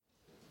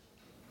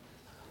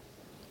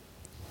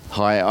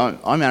Hi,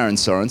 I'm Aaron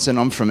Sorensen.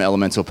 I'm from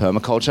Elemental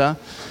Permaculture.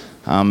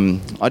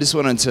 I just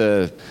wanted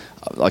to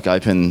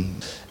open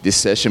this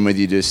session with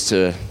you just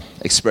to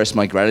express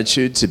my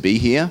gratitude to be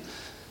here.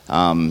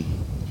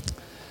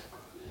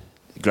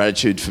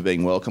 Gratitude for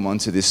being welcome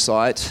onto this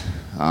site.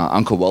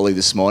 Uncle Wally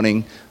this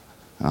morning,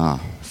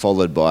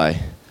 followed by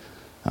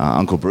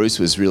Uncle Bruce,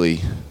 was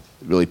really,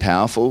 really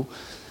powerful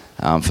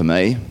for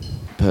me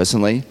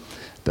personally.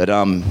 But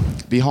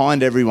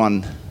behind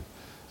everyone,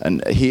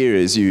 and here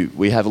is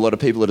we have a lot of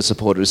people that have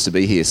supported us to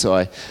be here. So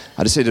I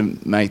just need to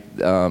make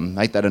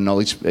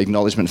that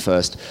acknowledgement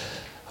first.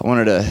 I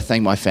wanted to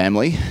thank my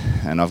family,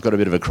 and I've got a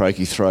bit of a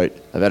croaky throat.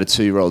 I've had a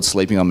 2-year-old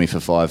sleeping on me for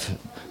 5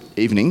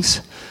 evenings,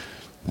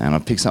 and I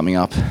picked something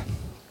up.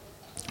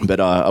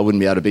 But I wouldn't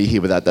be able to be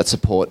here without that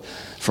support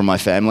from my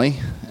family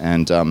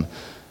and the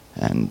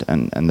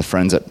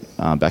friends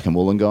back in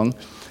Wollongong.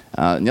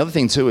 And the other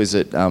thing too is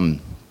that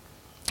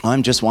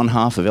I'm just one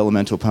half of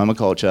Elemental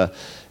Permaculture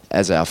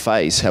as our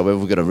face. However,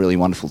 we've got a really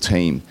wonderful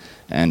team,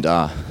 and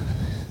I'm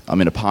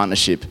in a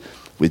partnership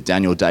with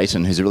Daniel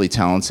Dayton, who's a really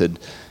talented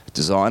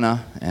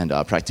designer and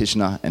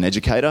practitioner and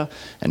educator,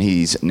 and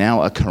he's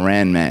now a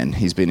Quran man.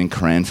 He's been in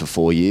Quran for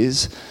 4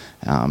 years,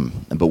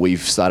 but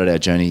we've started our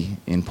journey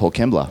in Port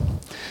Kembla.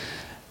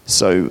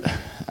 So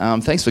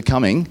thanks for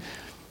coming.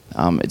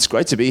 It's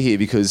great to be here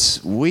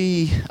because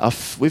we're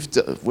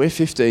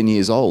 15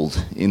 years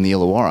old in the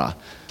Illawarra,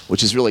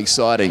 which is really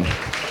exciting.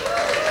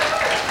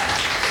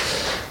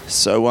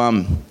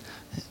 So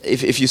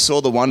if you saw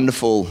the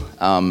wonderful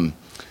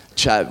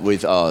chat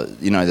with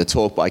the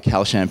talk by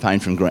Cal Champagne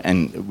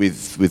and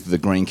with the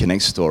Green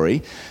Connect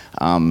story,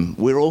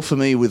 we're all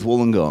familiar with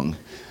Wollongong.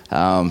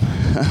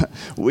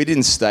 We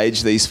didn't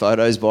stage these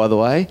photos, by the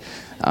way.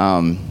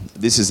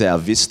 This is our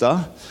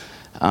vista.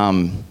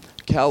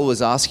 Cal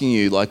was asking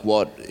you,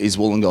 what is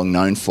Wollongong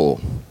known for?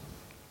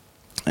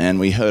 And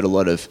we heard a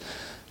lot of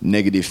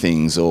negative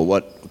things, or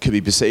what could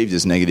be perceived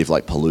as negative,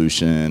 like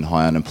pollution,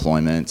 high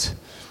unemployment,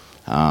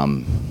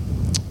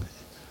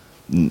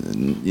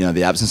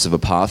 the absence of a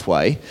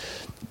pathway.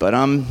 But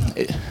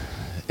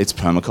it's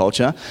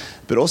permaculture.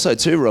 But also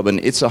too, Robin,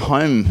 it's a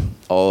home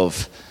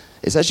of...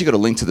 It's actually got a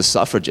link to the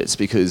suffragettes,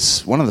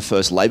 because one of the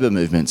first labour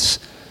movements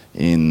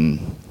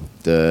in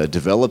the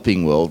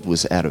developing world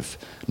was out of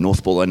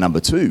North Ballo number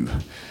 2.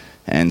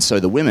 And so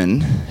the women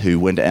who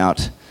went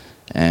out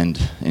and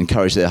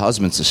encouraged their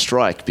husbands to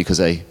strike because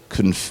they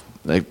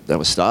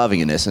were starving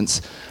in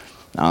essence.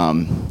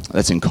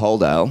 That's in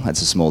Coaldale.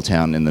 That's a small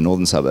town in the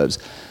northern suburbs.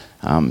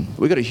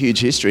 We've got a huge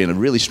history and a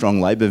really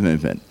strong labour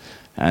movement.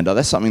 And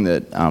that's something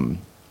that,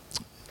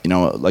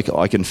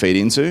 I can feed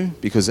into,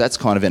 because that's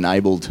kind of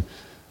enabled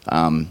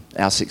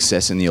our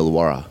success in the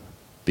Illawarra.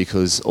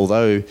 Because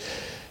although,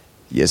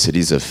 yes, it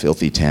is a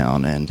filthy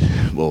town, and,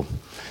 well,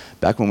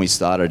 back when we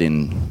started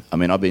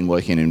I've been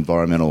working in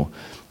environmental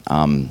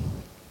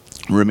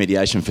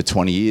remediation for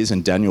 20 years,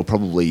 and Daniel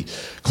probably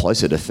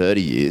closer to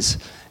 30 years.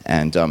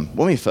 And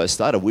when we first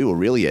started, we were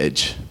really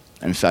edge.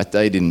 In fact,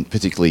 they didn't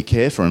particularly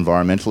care for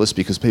environmentalists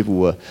because people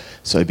were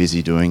so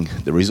busy doing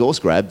the resource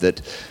grab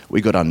that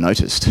we got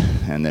unnoticed.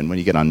 And then when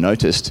you get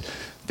unnoticed,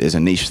 there's a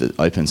niche that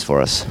opens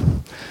for us.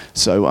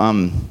 So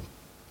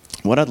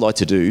what I'd like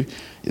to do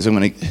is I'm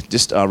going to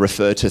just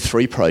refer to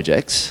 3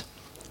 projects.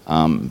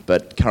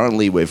 But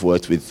currently we've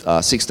worked with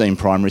 16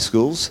 primary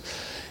schools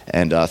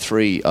and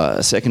 3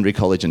 secondary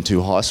college and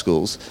 2 high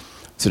schools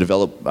to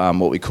develop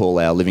what we call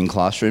our living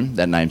classroom.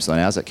 That name's not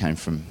ours, that came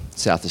from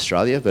South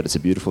Australia, but it's a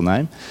beautiful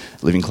name.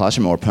 Living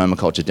classroom, or a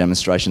permaculture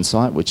demonstration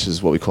site, which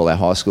is what we call our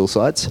high school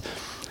sites.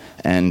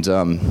 And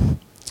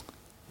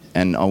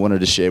I wanted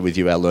to share with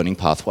you our learning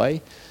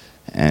pathway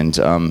and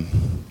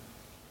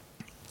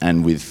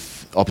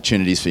with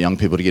opportunities for young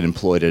people to get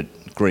employed at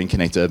Green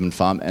Connect Urban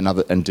Farm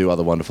and do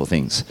other wonderful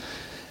things.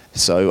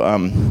 So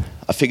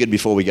I figured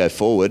before we go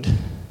forward,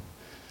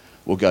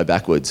 we'll go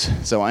backwards.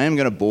 So I am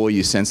going to bore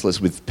you senseless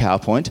with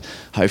PowerPoint.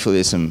 Hopefully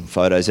there's some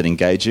photos that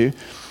engage you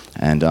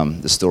and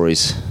the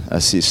stories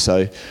assist.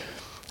 So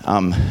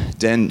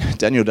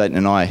Daniel Dayton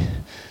and I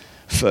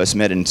first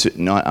met in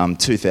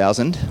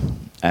 2000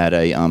 at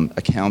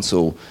a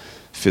council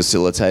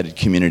facilitated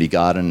community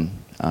garden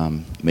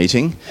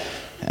meeting,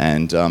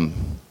 and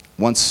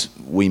once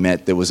we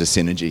met there was a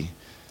synergy.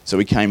 So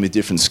we came with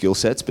different skill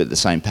sets but the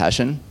same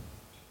passion.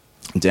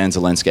 Dan's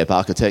a landscape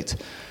architect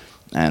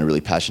and a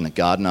really passionate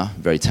gardener,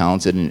 very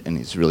talented, and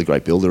he's a really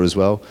great builder as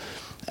well.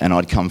 And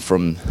I'd come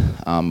from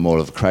more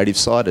of a creative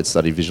side. I'd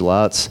studied visual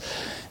arts,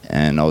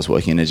 and I was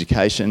working in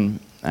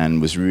education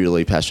and was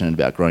really passionate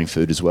about growing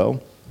food as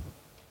well.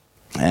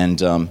 And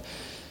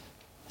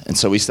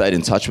so we stayed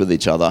in touch with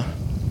each other.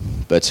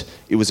 But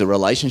it was a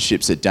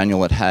relationships that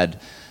Daniel had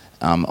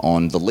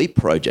on the LEAP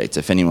project.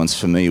 If anyone's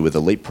familiar with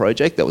the LEAP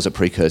project, that was a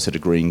precursor to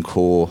Green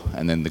Corps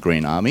and then the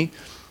Green Army.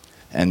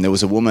 And there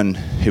was a woman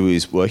who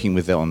was working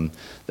with on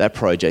that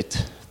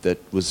project that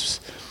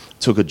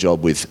took a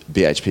job with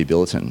BHP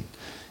Billiton.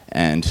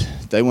 And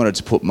they wanted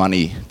to put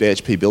money,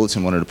 BHP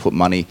Billiton wanted to put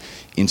money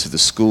into the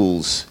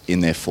schools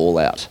in their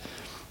fallout.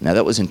 Now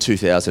that was in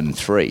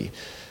 2003.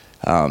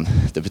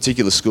 The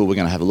particular school we're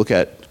going to have a look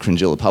at,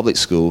 Cringilla Public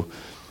School,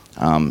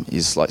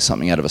 is like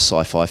something out of a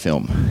sci-fi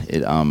film.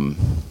 It,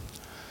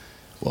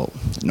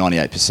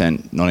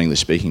 98% non-English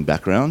speaking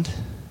background.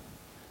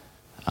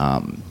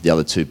 The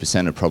other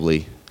 2% are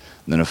probably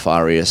the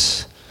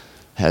nefarious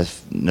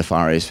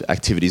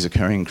activities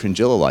occurring in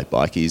Cringilla, like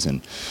bikies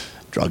and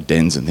drug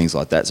dens and things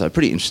like that. So a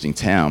pretty interesting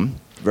town,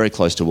 very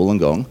close to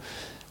Wollongong.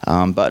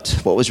 But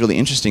what was really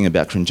interesting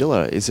about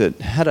Cringilla is it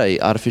had a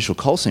artificial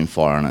coal seam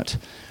fire on it.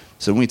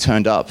 So when we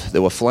turned up,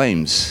 there were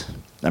flames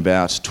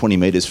about 20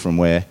 metres from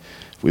where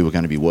we were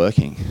going to be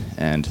working,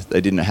 and they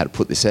didn't know how to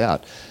put this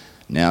out.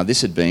 Now,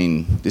 this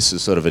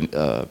is sort of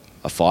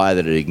a fire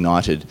that had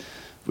ignited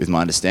with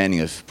my understanding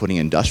of putting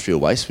industrial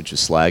waste, which was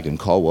slag and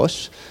coal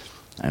wash,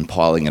 and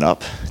piling it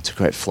up to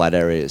create flat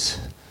areas.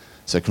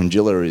 So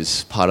Cringilla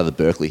is part of the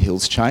Berkeley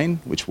Hills chain,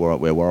 where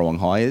Warrawong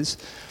High is.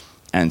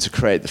 And to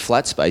create the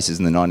flat spaces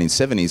in the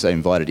 1970s, they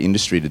invited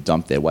industry to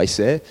dump their waste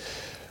there.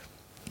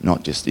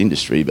 Not just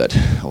industry, but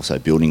also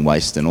building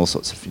waste and all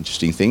sorts of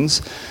interesting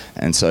things.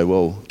 And so,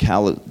 well,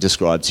 Cal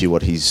described to you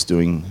what he's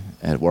doing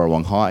at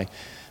Warrawong High.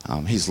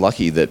 He's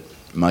lucky that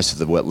most of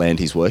the land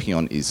he's working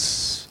on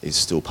is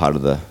still part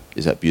of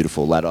that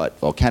beautiful laddite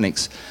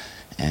volcanics,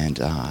 and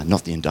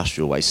not the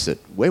industrial waste that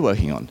we're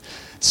working on.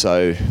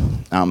 So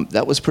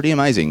that was pretty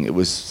amazing. It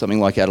was something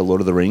like out of Lord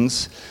of the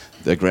Rings.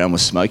 The ground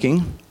was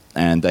smoking,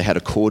 and they had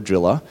a core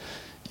driller,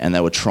 and they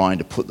were trying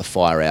to put the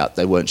fire out.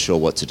 They weren't sure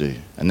what to do,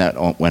 and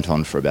that went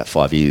on for about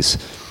 5 years.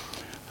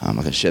 I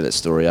can share that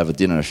story over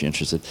dinner if you're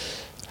interested.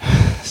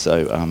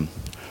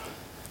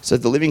 So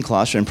the Living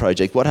Classroom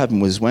project, what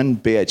happened was when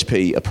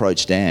BHP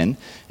approached Dan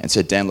and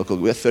said, Dan, look,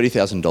 we have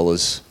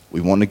 $30,000.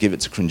 We want to give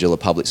it to Cringilla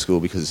Public School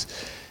because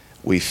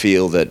we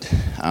feel that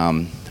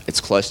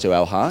it's close to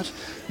our heart.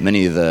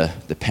 Many of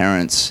the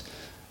parents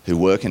who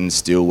work in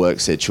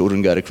steelworks, their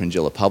children go to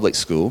Cringilla Public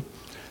School,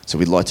 so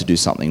we'd like to do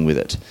something with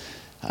it.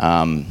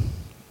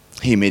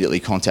 He immediately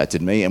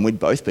contacted me, and we'd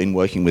both been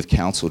working with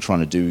council trying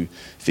to do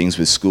things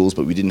with schools,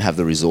 but we didn't have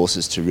the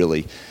resources to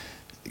really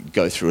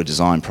go through a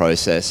design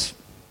process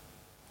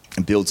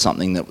and build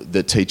something that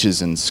the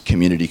teachers and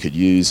community could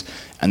use,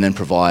 and then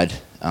provide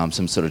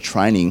some sort of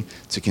training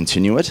to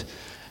continue it.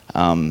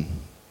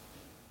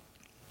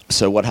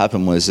 So what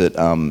happened was that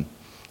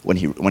when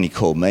he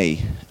called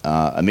me,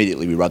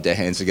 immediately we rubbed our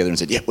hands together and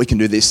said, yeah, we can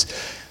do this,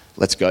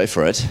 let's go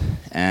for it.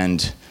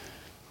 And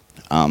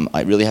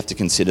I really have to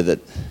consider that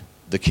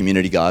the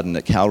community garden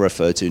that Cal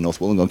referred to, North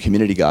Wollongong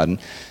Community Garden,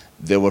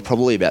 there were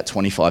probably about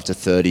 25 to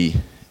 30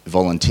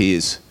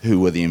 volunteers who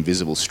were the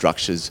invisible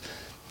structures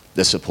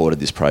that supported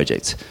this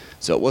project.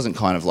 So it wasn't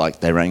kind of like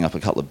they rang up a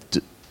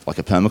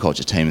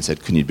permaculture team and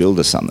said, can you build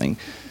us something?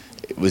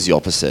 It was the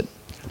opposite.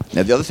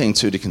 Now, the other thing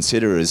too to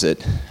consider is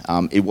that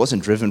it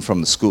wasn't driven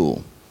from the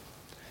school.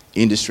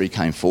 Industry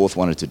came forth,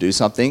 wanted to do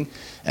something,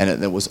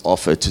 and it was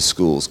offered to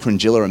schools.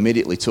 Cringilla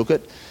immediately took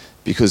it,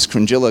 because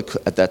Cringilla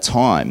at that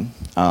time,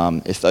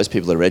 if those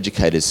people are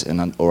educators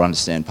or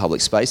understand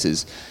public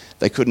spaces,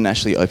 they couldn't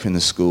actually open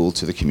the school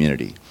to the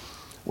community.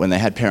 When they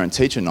had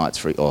parent-teacher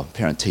nights or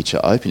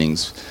parent-teacher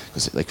openings,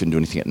 because they couldn't do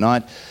anything at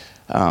night,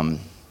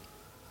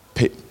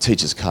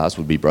 teachers' cars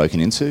would be broken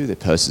into, their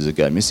purses would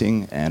go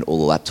missing, and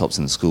all the laptops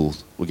in the school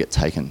would get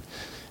taken.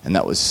 And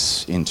that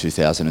was in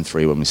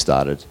 2003 when we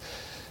started.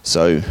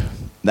 So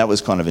that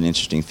was kind of an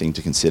interesting thing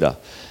to consider.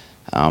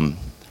 And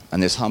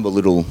this humble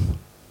little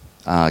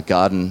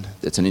garden,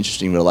 it's an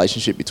interesting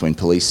relationship between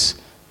police,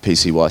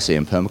 PCYC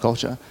and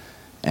permaculture,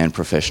 and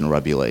professional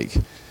rugby league.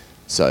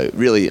 So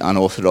really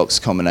unorthodox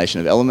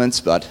combination of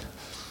elements, but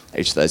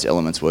each of those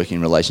elements working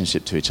in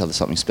relationship to each other,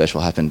 something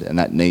special happened, and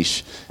that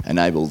niche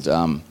enabled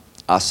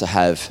us to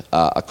have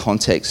a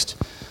context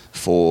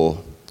for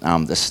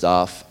the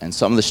staff and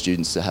some of the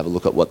students to have a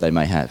look at what they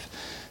may have.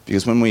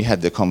 Because when we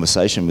had the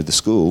conversation with the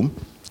school,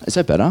 is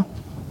that better?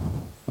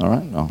 All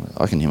right, oh,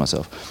 I can hear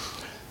myself.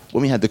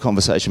 When we had the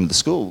conversation with the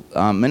school,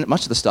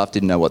 much of the staff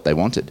didn't know what they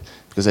wanted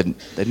because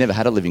they'd never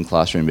had a living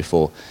classroom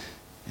before.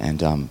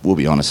 And we'll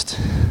be honest,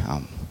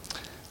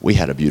 we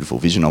had a beautiful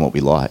vision on what we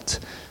liked,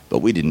 but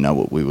we didn't know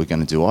what we were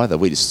going to do either.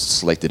 We just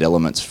selected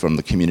elements from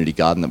the community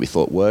garden that we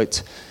thought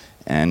worked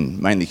and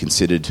mainly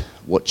considered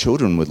what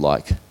children would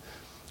like.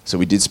 So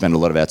we did spend a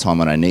lot of our time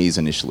on our knees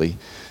initially,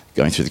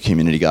 going through the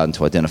community garden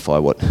to identify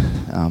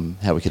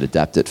how we could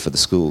adapt it for the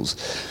schools.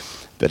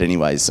 But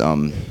anyways,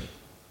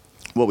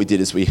 what we did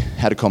is we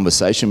had a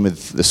conversation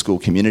with the school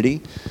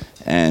community,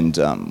 and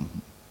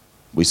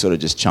we sort of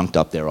just chunked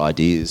up their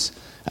ideas,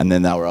 and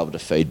then they were able to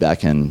feed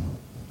back and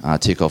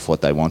tick off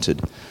what they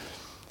wanted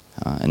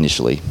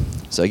initially.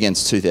 So again,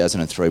 it's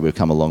 2003, we've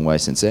come a long way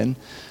since then.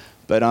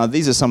 But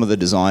these are some of the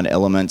design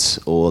elements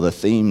or the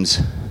themes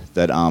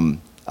that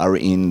are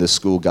in the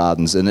school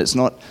gardens, and it's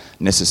not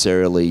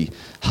necessarily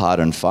hard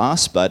and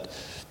fast, but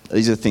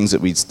these are things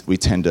that we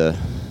tend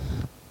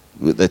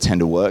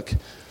to work.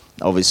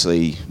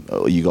 Obviously,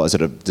 you guys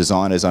that are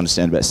designers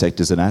understand about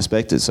sectors and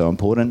aspects, it's so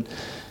important.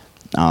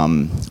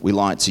 We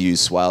like to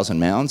use swales and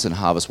mounds and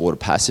harvest water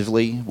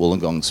passively.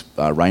 Wollongong's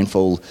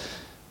rainfall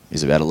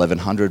is about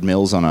 1,100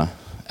 mils on an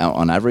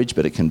on average,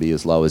 but it can be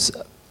as low as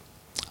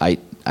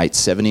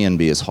 870 and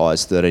be as high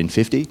as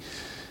 1350.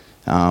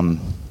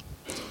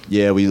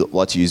 We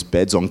like to use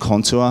beds on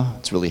contour.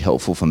 It's really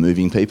helpful for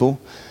moving people.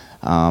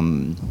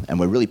 And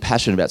we're really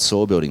passionate about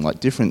soil building.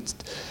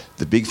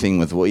 The big thing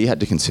with what you had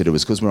to consider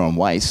was because we're on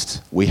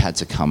waste, we had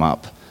to come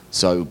up.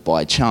 So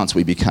by chance,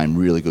 we became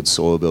really good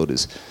soil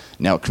builders.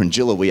 Now at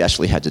Cringilla, we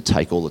actually had to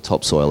take all the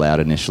topsoil out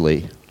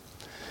initially.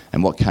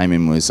 And what came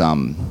in was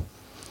like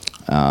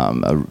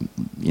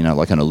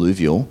an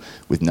alluvial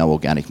with no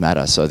organic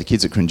matter. So the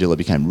kids at Cringilla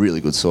became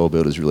really good soil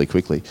builders really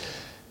quickly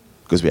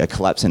because we had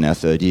collapse in our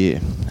third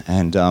year.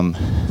 And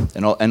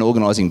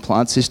organising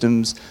plant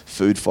systems,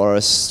 food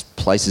forests,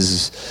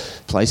 places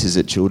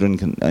that children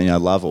can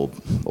love, or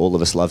all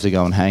of us love to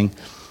go and hang.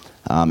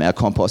 Our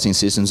composting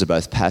systems are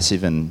both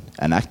passive and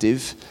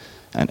active,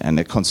 and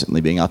they're constantly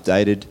being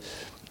updated.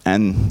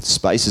 And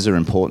spaces are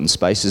important,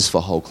 spaces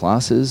for whole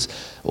classes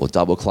or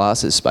double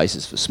classes,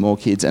 spaces for small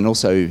kids, and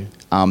also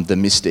the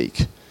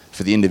mystique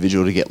for the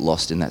individual to get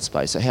lost in that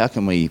space. So how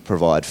can we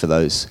provide for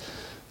those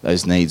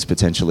needs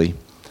potentially?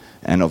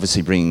 And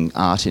obviously bring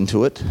art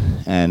into it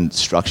and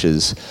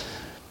structures.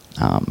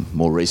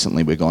 More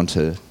recently we've gone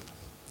to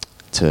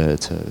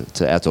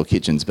outdoor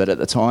kitchens, but at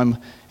the time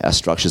our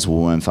structures were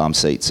worm farm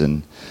seats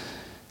and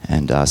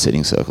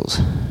seating circles.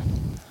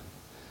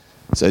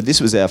 So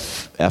this was our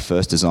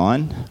first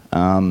design.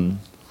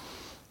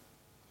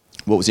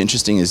 What was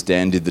interesting is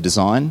Dan did the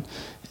design,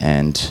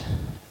 and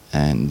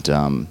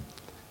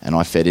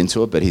I fed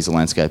into it, but he's a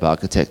landscape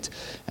architect,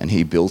 and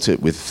he built it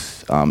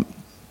with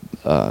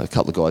a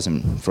couple of guys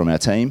from our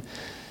team,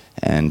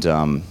 and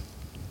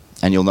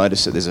you'll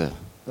notice that there's a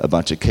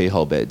bunch of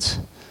keyhole beds.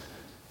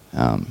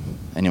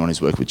 Anyone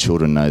who's worked with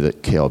children know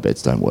that keyhole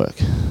beds don't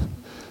work.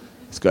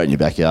 It's great in your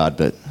backyard,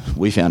 but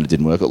we found it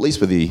didn't work. At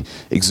least with the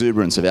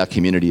exuberance of our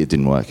community, it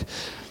didn't work.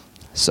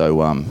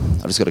 So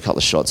I've just got a couple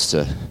of shots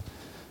to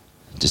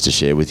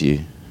share with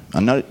you.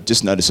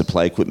 Just notice the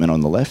play equipment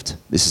on the left.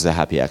 This is a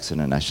happy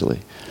accident,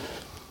 actually.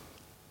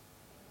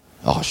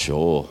 Oh,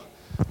 sure.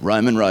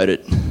 Roman wrote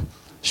it.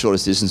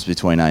 Shortest distance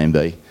between A and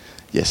B.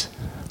 Yes.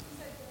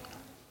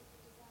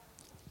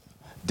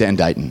 Dan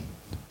Dayton.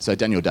 So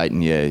Daniel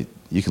Dayton, yeah,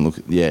 you can look.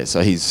 Yeah,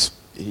 so he's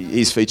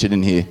featured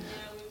in here.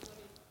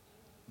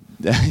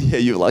 Yeah,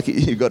 you're lucky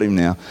you got him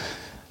now.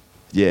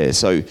 Yeah,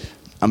 so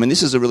I mean,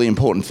 this is a really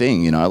important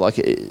thing,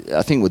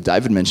 I think what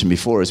David mentioned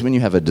before is when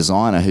you have a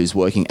designer who's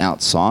working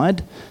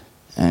outside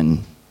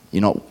and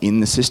you're not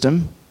in the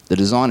system, the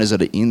designers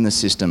that are in the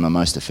system are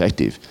most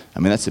effective. I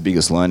mean, that's the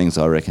biggest learnings,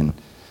 I reckon,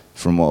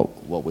 from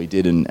what we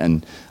did,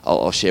 and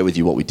I'll share with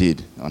you what we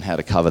did on how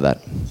to cover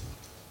that.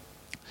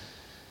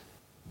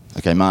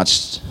 Okay,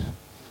 March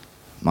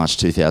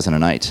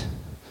 2008.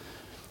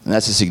 And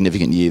that's a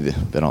significant year,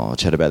 but I'll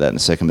chat about that in a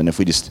second. But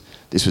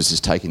this was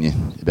just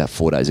taken about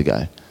 4 days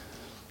ago.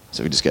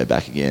 So we just go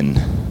back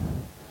again.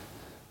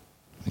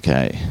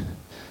 Okay.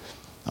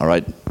 All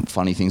right,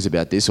 funny things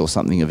about this or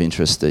something of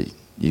interest that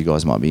you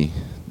guys might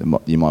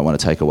want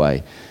to take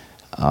away.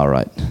 All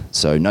right,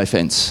 so no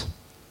fence,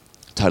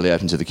 totally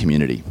open to the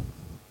community.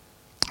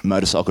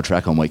 Motorcycle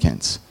track on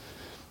weekends.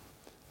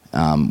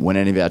 When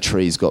any of our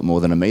trees got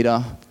more than a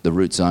metre, the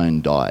root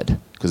zone died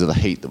because of the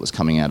heat that was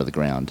coming out of the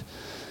ground.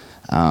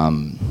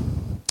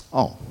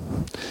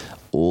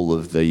 All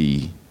of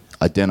the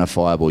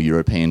identifiable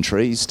European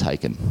trees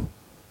taken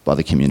by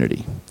the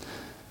community.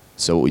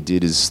 So what we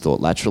did is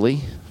thought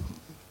laterally,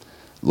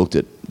 looked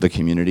at the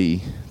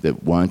community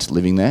that weren't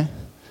living there,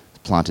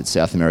 planted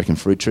South American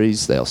fruit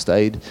trees, they all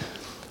stayed,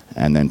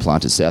 and then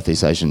planted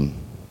Southeast Asian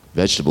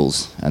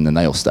vegetables, and then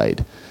they all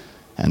stayed.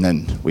 And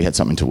then we had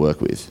something to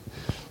work with,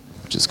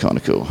 which is kind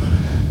of cool.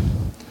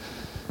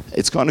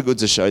 It's kind of good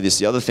to show this.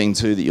 The other thing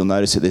too that you'll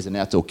notice that there's an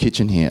outdoor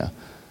kitchen here,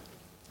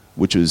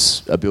 which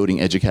was a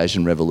building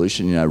education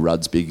revolution,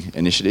 Rudd's big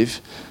initiative.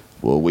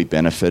 Well, we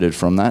benefited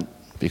from that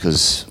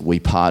because we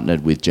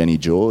partnered with Jenny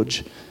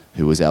George,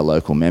 who was our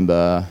local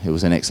member, who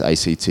was an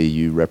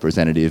ex-ACTU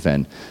representative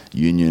and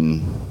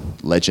union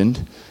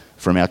legend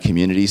from our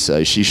community.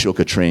 So she shook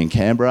a tree in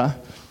Canberra,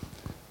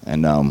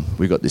 and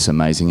we got this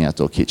amazing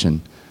outdoor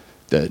kitchen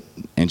that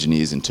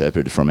engineers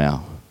interpreted from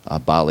our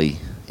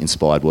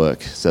Bali-inspired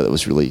work. So that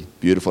was really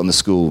beautiful, and the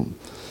school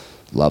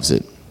loves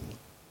it.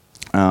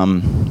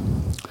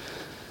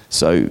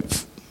 So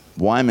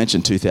why I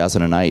mentioned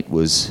 2008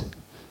 was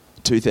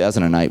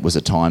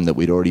a time that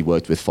we'd already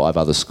worked with 5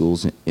 other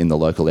schools in the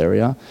local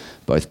area,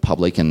 both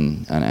public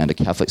and a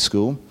Catholic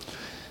school.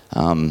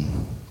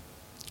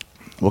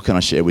 What can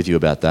I share with you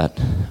about that?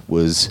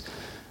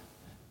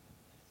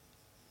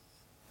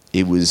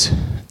 It was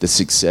the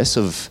success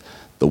of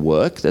the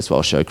work, that's why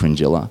I'll show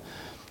Cringilla,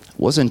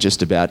 wasn't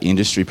just about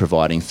industry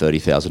providing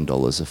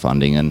 $30,000 of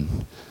funding,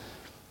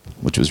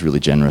 which was really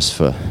generous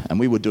and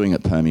we were doing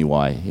it Permi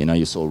way.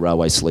 You saw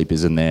railway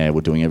sleepers in there,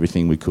 we're doing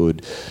everything we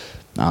could.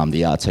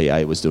 The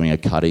RTA was doing a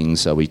cutting,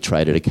 so we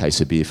traded a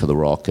case of beer for the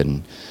rock,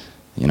 and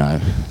it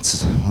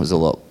was a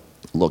lot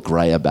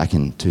greyer back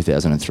in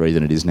 2003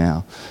 than it is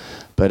now.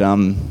 But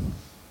and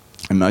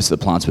most of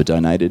the plants were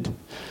donated.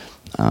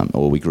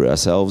 or we grew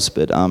ourselves.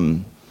 But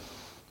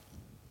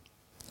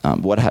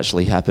what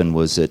actually happened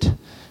was that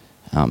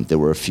there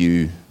were a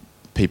few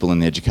people in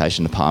the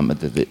education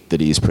department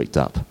that ears pricked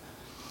up.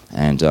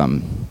 And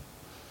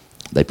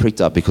they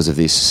pricked up because of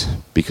this,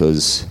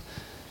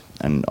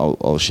 and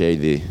I'll share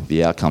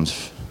the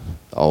outcomes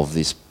of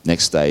this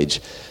next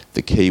stage.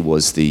 The key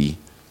was the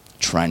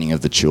training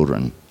of the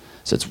children.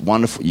 So it's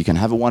wonderful. You can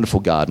have a wonderful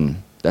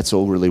garden. That's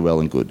all really well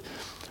and good.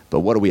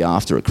 But what are we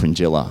after at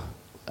Cringilla?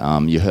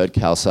 You heard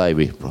Cal say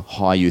we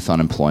high youth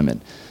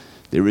unemployment.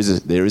 There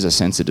is a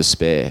sense of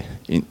despair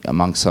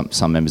among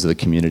some members of the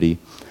community.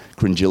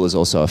 Cringilla is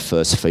also a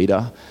first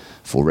feeder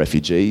for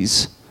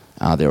refugees.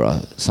 There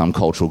are some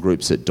cultural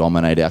groups that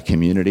dominate our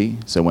community.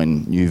 So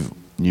when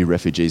new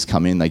refugees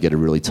come in, they get a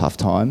really tough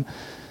time.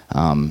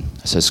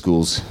 So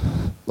schools,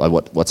 like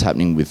what's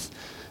happening with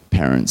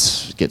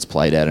parents, gets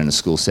played out in a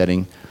school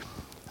setting.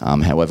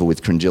 However,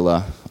 with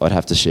Cringilla, I'd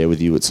have to share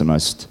with you, it's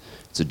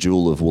a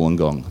jewel of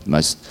Wollongong. The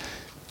most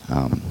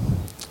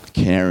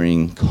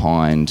caring,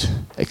 kind,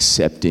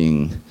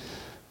 accepting,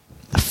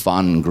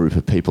 fun group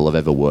of people I've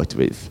ever worked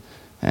with.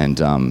 And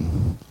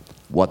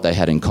what they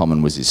had in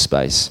common was this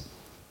space.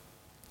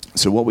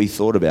 So what we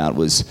thought about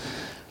was,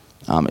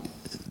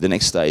 the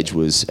next stage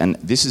was, and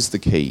this is the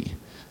key,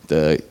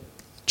 the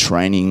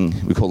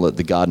training, we call it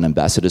the Garden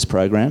Ambassadors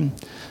Program.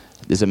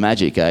 There's a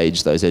magic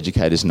age, those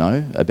educators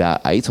know,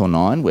 about 8 or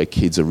 9, where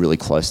kids are really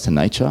close to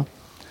nature.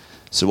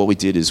 So what we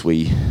did is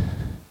we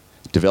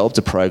developed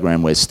a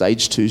program where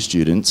stage 2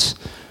 students,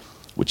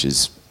 which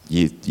is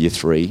year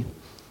 3,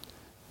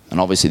 and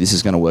obviously this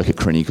is going to work at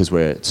Crinny because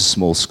it's a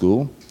small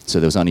school, so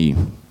there was only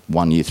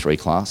one year 3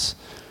 class.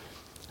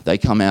 They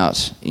come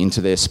out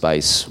into their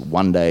space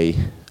one day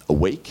a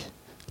week,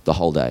 the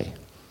whole day.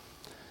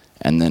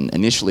 And then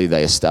initially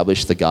they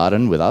established the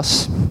garden with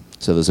us,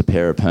 so there's a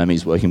pair of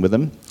permies working with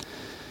them.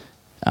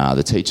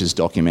 The teachers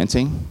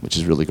documenting, which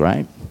is really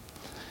great.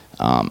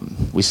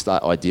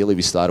 Ideally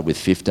we started with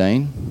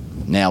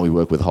 15. Now we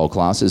work with whole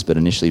classes, but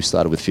initially we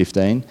started with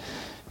 15.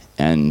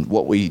 And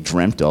what we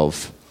dreamt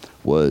of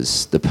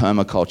was the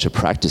permaculture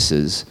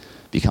practices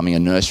becoming a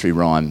nursery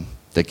rhyme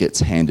that gets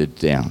handed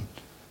down.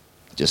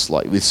 Just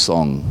like with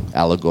song,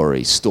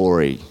 allegory,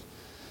 story.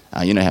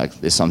 You know how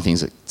there's some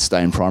things that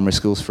stay in primary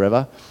schools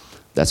forever?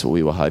 That's what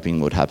we were hoping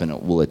would happen.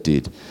 Well, it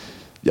did.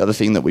 The other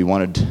thing that we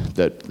wanted,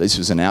 that this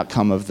was an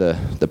outcome of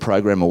the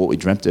program, or what we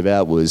dreamt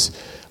about, was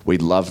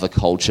we'd love the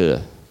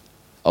culture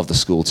of the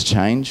school to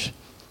change,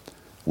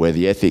 where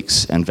the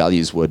ethics and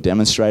values were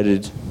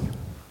demonstrated.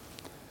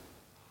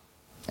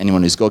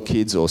 Anyone who's got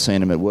kids or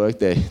seen them at work,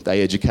 they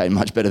educate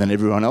much better than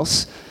everyone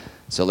else.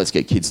 So let's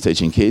get kids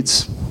teaching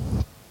kids.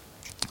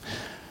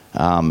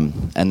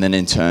 And then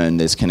in turn,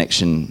 there's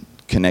connection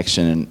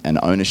and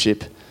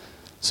ownership.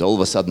 So all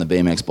of a sudden, the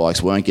BMX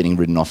bikes weren't getting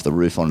ridden off the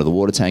roof onto the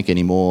water tank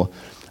anymore.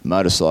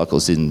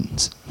 Motorcycles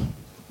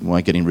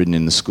weren't getting ridden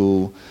in the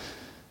school.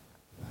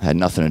 Had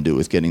nothing to do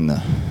with getting the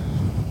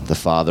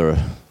father,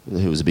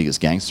 who was the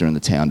biggest gangster in the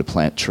town, to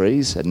plant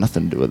trees. Had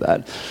nothing to do with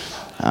that.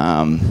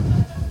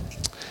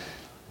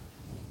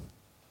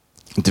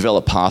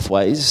 Develop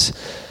pathways,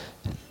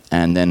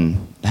 and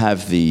then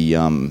have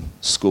the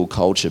school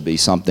culture be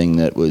something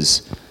that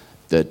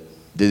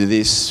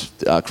this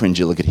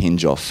Cringilla could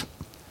hinge off.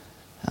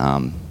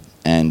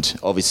 And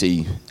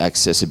obviously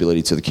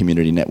accessibility to the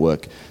community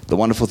network. The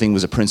wonderful thing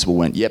was the principal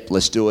went, yep,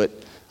 let's do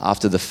it.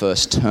 After the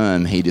first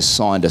term, he just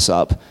signed us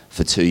up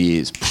for 2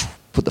 years,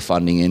 put the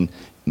funding in,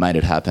 made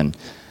it happen.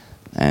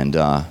 And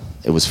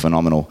it was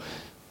phenomenal.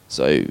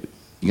 So you're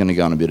going to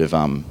go on a bit of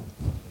a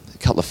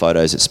couple of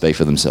photos that speak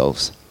for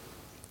themselves.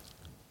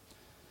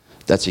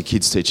 That's your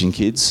kids teaching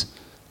kids.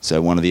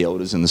 So one of the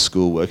elders in the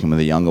school working with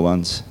the younger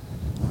ones,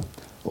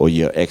 or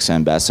your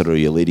ex-ambassador or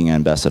your leading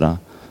ambassador.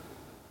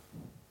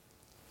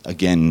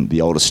 Again,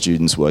 the older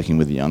students working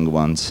with the younger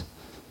ones.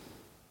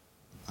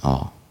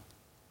 Oh,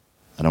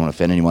 I don't want to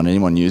offend anyone.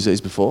 Anyone used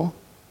these before?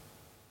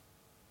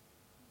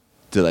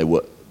 Do they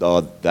work?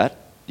 Oh, that?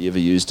 You ever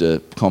used a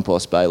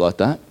compost bay like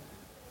that?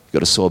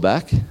 Got a sore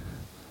back?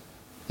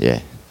 Yeah.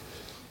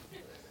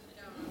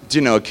 Do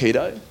you know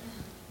Aikido?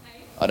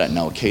 I don't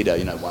know Aikido,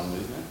 you know, one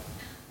movement.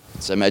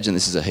 So imagine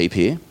this is a heap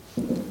here.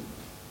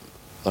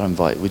 I'd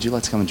invite, would you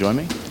like to come and join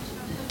me?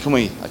 Can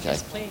we? Okay.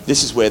 Yes,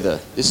 this is where the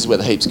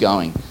heap's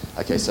going.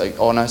 Okay, so,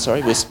 oh no,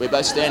 sorry, we're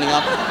both standing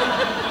up.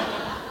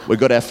 We've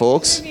got our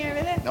forks.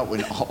 No, we're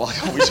not. Oh,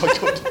 I wish I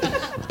could.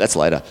 That's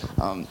later.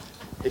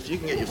 If you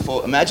can get your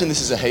fork, imagine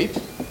this is a heap.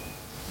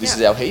 This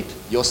is our heap.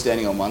 You're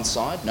standing on one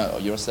side. No,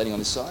 you're standing on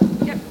this side.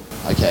 Yep.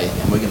 Okay,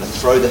 and we're going to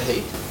throw the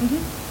heap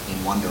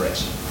in one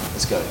direction.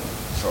 Let's go.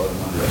 Throw it in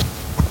one direction.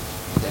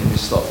 Then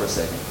just stop for a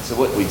second. So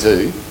what we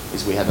do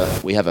is we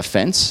have a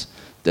fence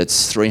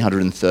that's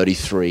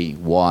 333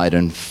 wide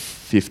and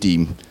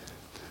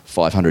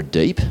 500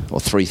 deep, or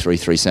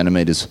 333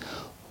 centimetres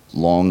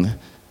long,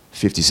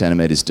 50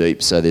 centimetres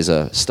deep. So there's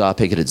a star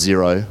picket at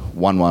 0,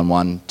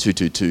 111,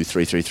 222,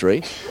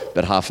 333,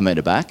 but half a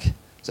metre back.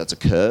 So that's a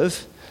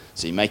curve.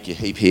 So you make your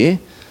heap here,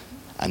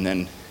 and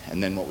then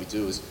what we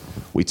do is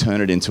we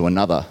turn it into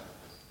another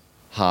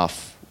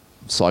half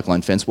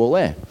cyclone fence wall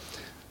there.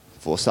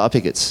 4-star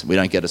pickets. We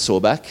don't get a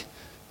sawback,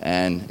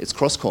 and it's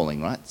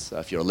cross-calling, right? So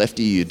if you're a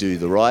lefty, you do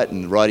the right,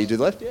 and the righty, you do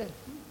the left. Yeah.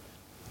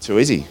 Too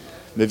easy.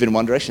 Move in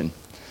one direction.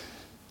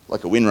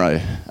 Like a windrow.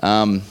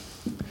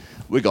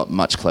 We got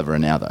much cleverer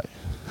now,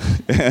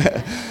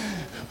 though.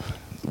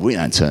 We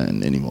don't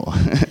turn anymore.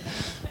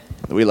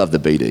 We love the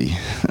BD,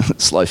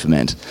 slow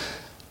ferment.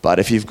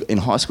 But in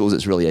high schools,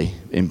 it's really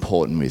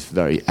important with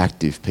very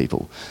active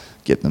people.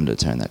 Get them to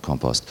turn that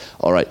compost.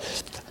 All right,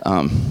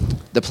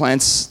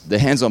 the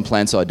hands-on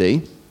plants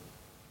ID,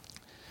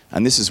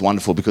 and this is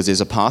wonderful because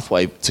there's a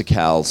pathway to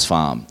Cal's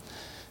farm.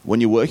 When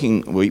you're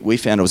working, we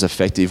found it was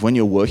effective when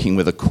you're working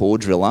with a core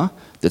driller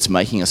that's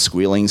making a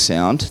squealing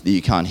sound that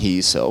you can't hear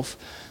yourself,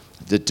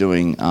 that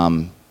doing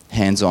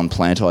hands-on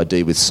plant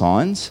ID with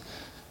signs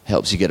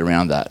helps you get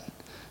around that.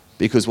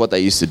 Because what they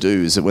used to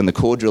do is that when the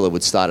core driller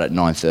would start at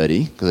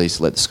 9:30, because they used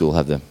to let the school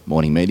have the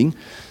morning meeting,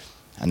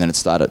 and then it'd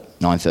start at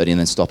 9:30 and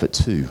then stop at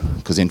 2,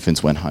 because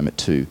infants went home at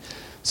 2.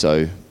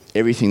 So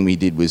everything we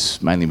did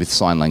was mainly with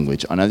sign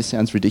language. I know this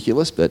sounds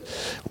ridiculous, but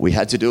we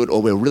had to do it,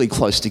 or we were really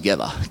close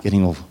together,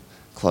 getting all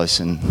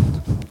close. And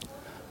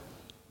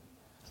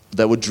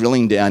they were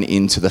drilling down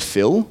into the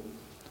fill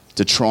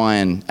to try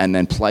and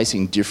then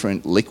placing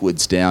different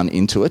liquids down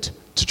into it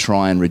to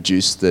try and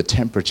reduce the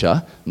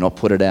temperature, not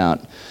put it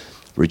out,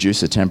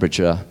 reduce the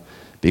temperature,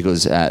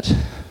 because at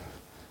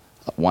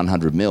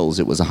 100 mils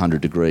it was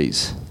 100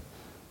 degrees.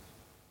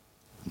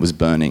 It was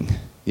burning.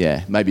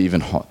 Yeah, maybe even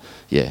hot.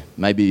 Yeah,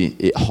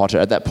 maybe hotter.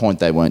 At that point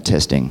they weren't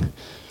testing.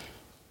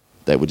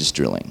 They were just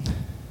drilling.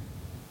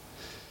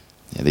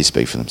 Yeah, these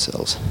speak for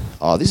themselves.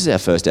 Oh, this is our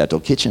first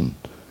outdoor kitchen.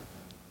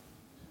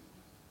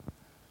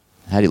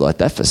 How do you like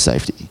that for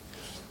safety?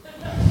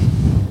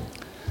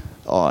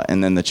 Oh,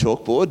 and then the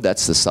chalkboard,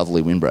 that's the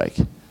southerly windbreak.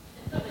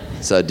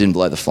 So it didn't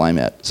blow the flame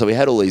out. So we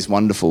had all these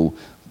wonderful,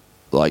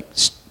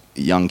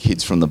 young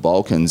kids from the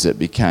Balkans that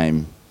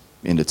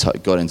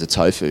got into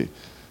tofu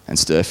and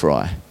stir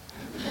fry.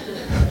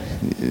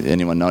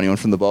 Anyone know anyone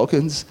from the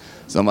Balkans?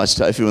 There's not much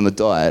tofu in the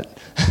diet.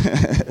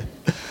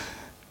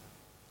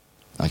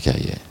 Okay,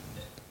 yeah.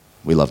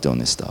 We love doing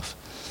this stuff.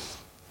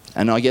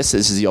 And I guess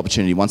this is the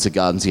opportunity, once the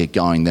gardens get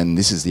going, then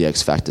this is the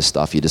X Factor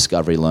stuff, your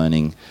discovery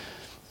learning,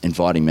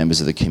 inviting members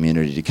of the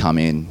community to come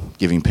in,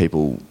 giving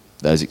people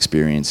those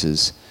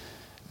experiences,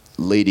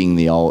 leading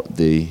the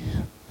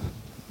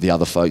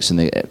other folks in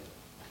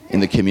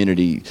the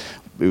community.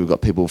 We've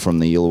got people from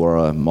the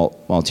Illawarra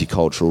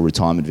Multicultural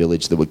Retirement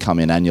Village that would come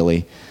in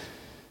annually,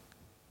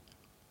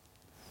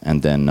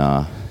 and then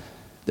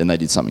they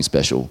did something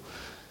special.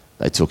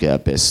 They took our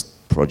best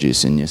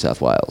produce in New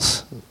South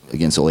Wales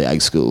against all the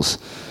ag schools.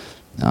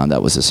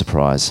 That was a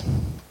surprise.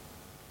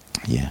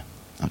 Yeah,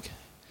 okay.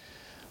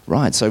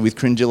 Right, so with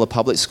Crindilla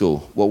Public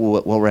School, what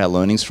were our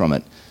learnings from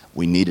it?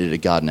 We needed a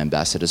Garden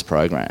Ambassadors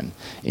program.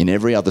 In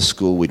every other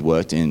school we'd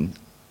worked in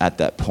at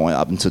that point,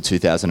 up until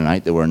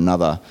 2008, there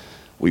were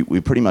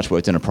we pretty much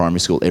worked in a primary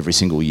school every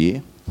single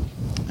year,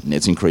 and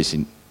it's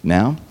increasing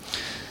now.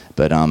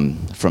 But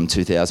from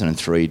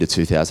 2003 to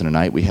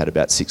 2008, we had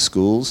about 6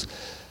 schools.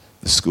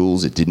 The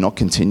schools that did not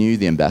continue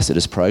the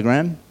Ambassadors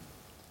program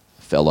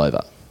fell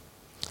over.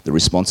 The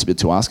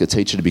responsibility to ask a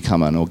teacher to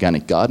become an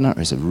organic gardener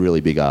is a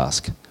really big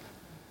ask.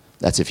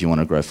 That's if you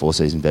want to grow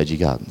 4-season veggie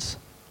gardens.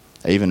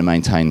 Even to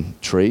maintain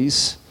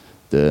trees,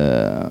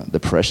 the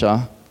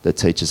pressure that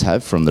teachers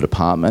have from the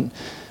department,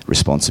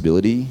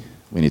 responsibility,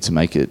 we need to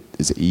make it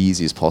as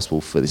easy as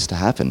possible for this to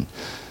happen.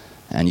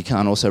 And you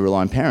can't also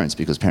rely on parents,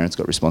 because parents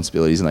got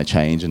responsibilities and they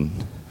change, and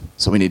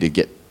so we need to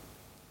get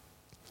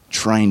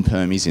trained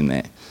permies in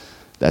there.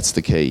 That's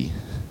the key.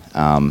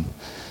 And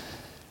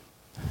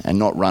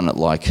not run it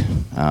like,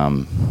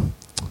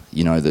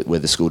 where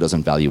the school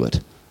doesn't value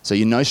it. So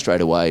you know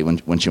straight away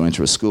once you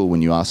enter a school,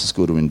 when you ask the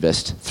school to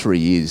invest 3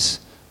 years,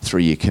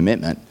 3-year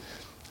commitment,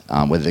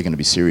 whether they're going to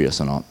be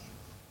serious or not.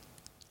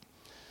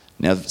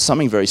 Now,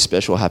 something very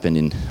special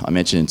happened I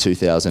mentioned in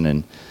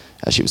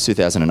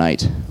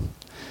 2008.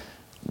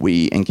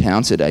 We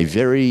encountered a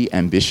very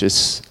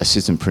ambitious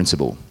assistant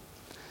principal.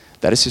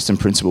 That assistant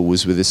principal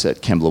was with us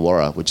at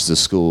Kemblawarra, which is a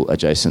school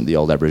adjacent to the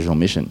old Aboriginal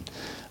mission.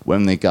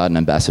 When the Garden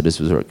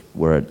Ambassadors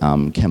were at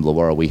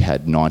Kemblawarra, we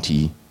had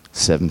 97%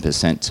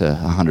 to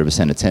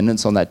 100%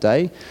 attendance on that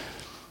day,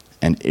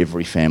 and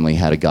every family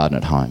had a garden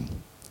at home.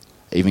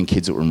 Even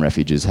kids that were in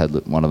refuges,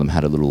 one of them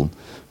had a little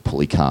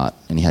pulley cart,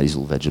 and he had his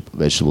little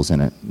vegetables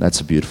in it.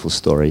 That's a beautiful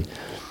story.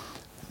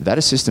 That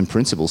assistant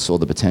principal saw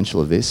the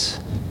potential of this,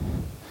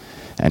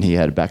 and he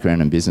had a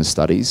background in business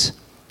studies.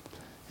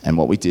 And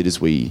what we did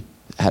is we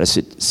had to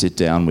sit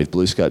down with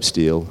BlueScope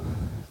Steel,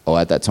 or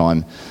at that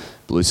time,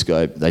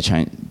 BlueScope,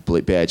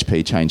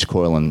 BHP changed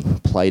coil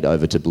and plate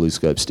over to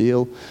BlueScope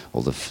Steel,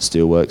 all the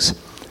steelworks,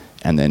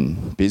 and then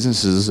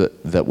businesses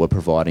that were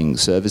providing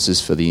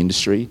services for the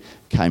industry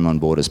came on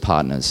board as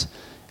partners,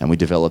 and we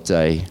developed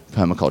a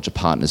permaculture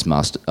partners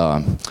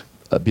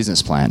a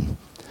business plan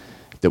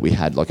that we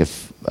had, like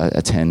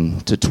a 10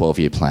 to 12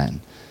 year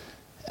plan,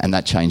 and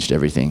that changed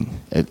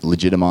everything. It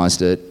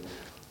legitimised it.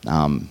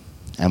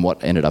 And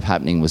what ended up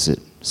happening was that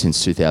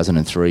since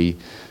 2003,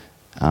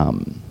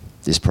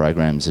 this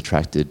program's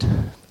attracted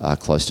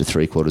close to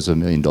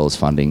 $750,000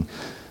 funding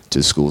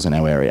to schools in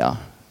our area.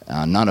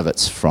 None of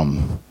it's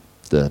from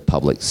the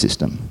public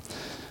system,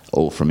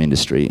 all from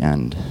industry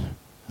and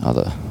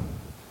other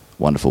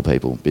wonderful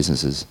people,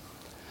 businesses.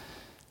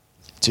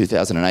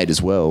 2008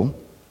 as well,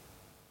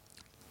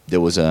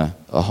 there was a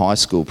high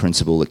school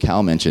principal that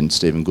Cal mentioned,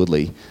 Stephen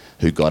Goodley,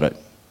 who got it.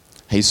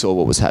 He saw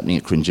what was happening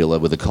at Cringilla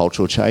with the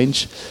cultural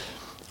change.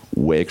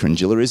 Where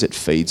Cringilla is, it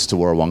feeds to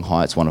Warrawong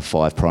High. It's one of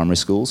 5 primary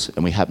schools,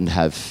 and we happen to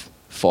have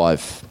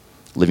 5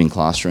 living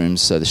classrooms,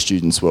 so the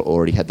students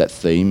already had that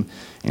theme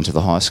into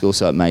the high school,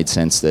 so it made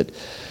sense that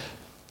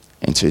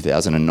in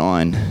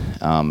 2009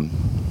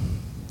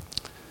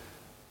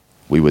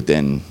 we would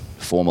then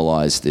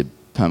formalise the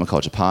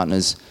permaculture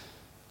partners,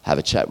 have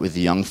a chat with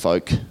the young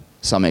folk,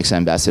 some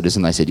ex-ambassadors,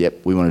 and they said, yep,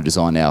 we want to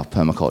design our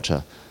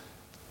permaculture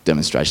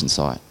demonstration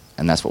site,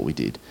 and that's what we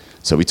did.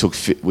 So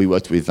we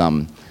worked with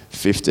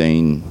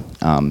 15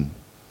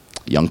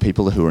 young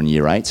people who were in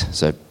year 8,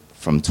 so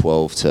from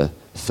 12 to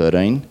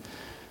 13.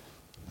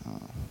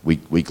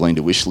 We gleaned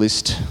a wish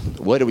list.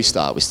 Where do we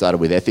start? We started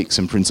with ethics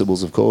and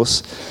principles, of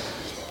course.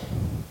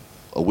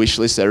 A wish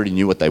list, they already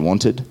knew what they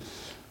wanted.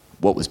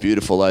 What was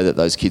beautiful, though, that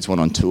those kids went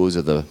on tours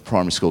of the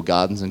primary school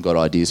gardens and got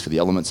ideas for the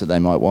elements that they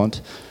might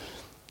want.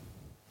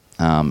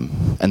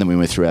 And then we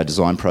went through our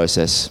design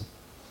process.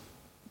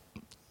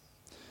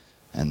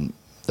 And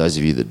those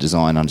of you that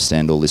design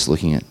understand all this,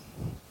 looking at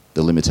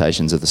the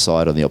limitations of the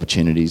site or the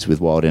opportunities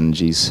with wild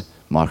energies,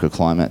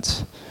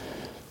 microclimates.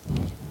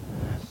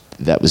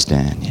 That was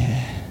Dan,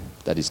 yeah.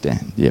 That is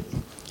Dan, yep.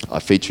 I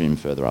feature him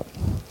further up.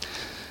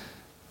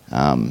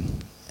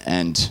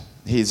 And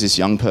here's this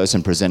young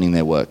person presenting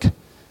their work.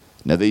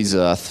 Now these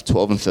are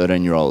 12 and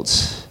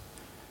 13-year-olds.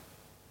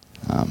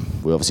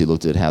 We obviously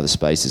looked at how the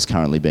space is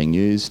currently being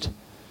used.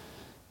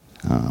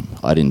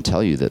 I didn't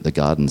tell you that the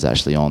garden's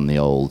actually on the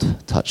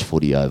old touch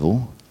footy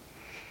oval.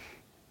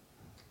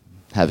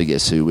 Have a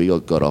guess who we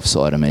got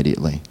offside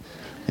immediately.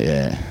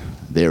 Yeah,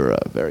 they're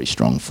a very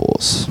strong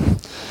force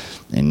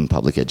in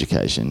public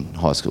education,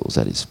 high schools,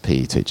 that is,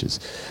 PE teachers.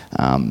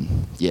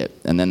 Yeah,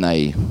 and then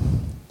they,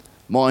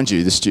 mind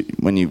you,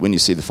 when you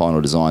see the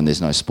final design,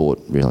 there's no sport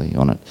really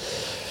on it.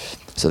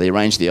 So they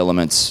arranged the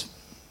elements.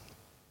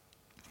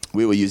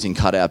 We were using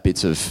cut-out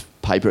bits of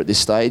paper at this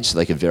stage so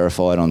they could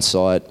verify it on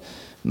site,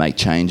 make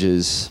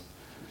changes,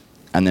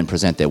 and then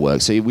present their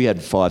work. So we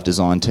had 5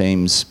 design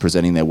teams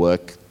presenting their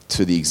work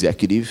to the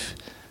executive,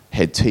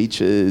 head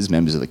teachers,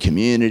 members of the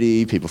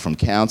community, people from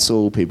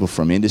council, people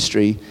from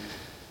industry.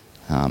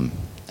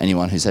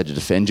 Anyone who's had to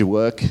defend your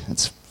work,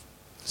 it's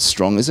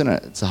strong, isn't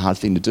it? It's a hard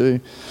thing to do.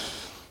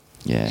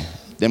 Yeah.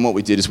 Then what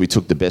we did is we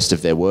took the best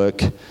of their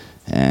work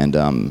and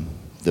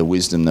the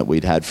wisdom that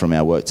we'd had from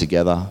our work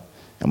together,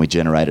 and we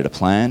generated a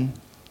plan.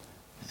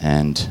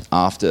 And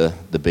after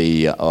the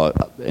BE,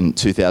 in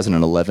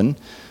 2011,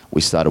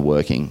 we started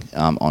working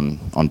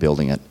on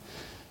building it.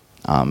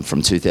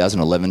 From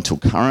 2011 till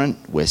current,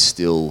 we're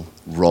still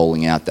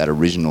rolling out that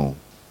original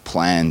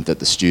plan that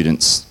the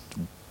students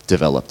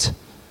developed.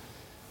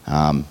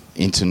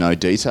 Into no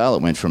detail.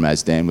 It went from,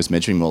 as Dan was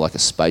mentioning, more like a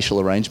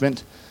spatial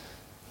arrangement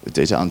with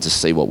detail, and to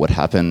see what would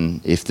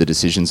happen if the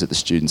decisions that the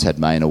students had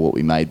made or what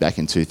we made back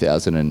in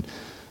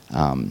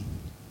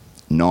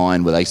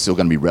 2009, were they still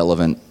going to be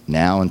relevant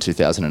now in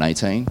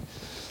 2018?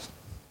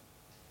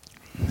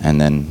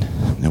 And then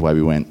the way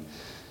we went,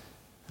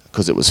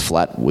 because it was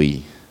flat,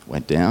 we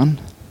went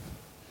down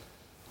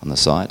on the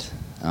site.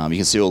 You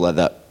can see all of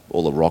that,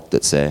 all the rock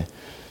that's there.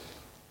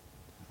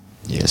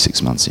 Yeah,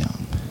 6 months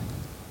young.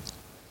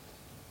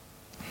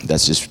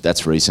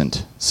 That's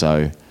recent.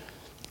 So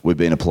we've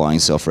been applying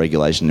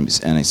self-regulation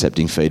and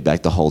accepting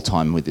feedback the whole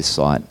time with this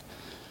site.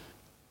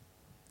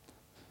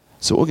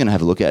 So what we're going to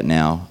have a look at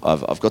now,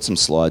 I've got some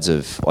slides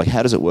of like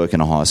how does it work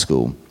in a high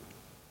school.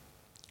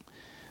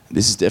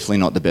 This is definitely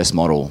not the best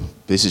model.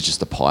 This is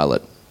just a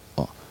pilot.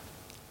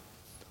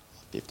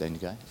 15 to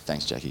go.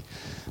 Thanks, Jackie.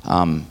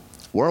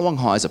 Warrawong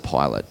High is a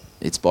pilot.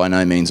 It's by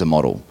no means a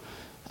model.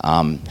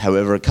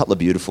 However, a couple of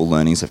beautiful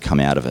learnings have come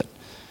out of it.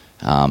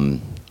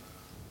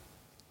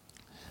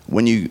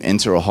 When you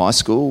enter a high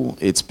school,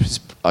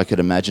 I could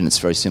imagine it's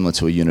very similar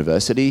to a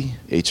university.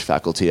 Each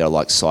faculty are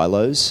like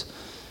silos.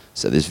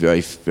 So there's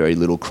very, very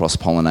little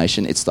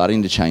cross-pollination. It's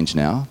starting to change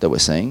now that we're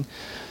seeing.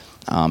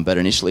 But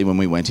initially when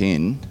we went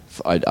in,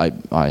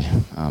 I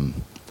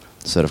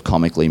sort of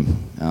comically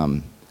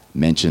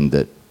mentioned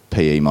that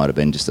PE might have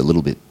been just a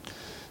little bit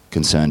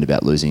concerned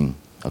about losing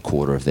a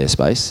quarter of their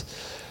space.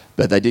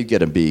 But they did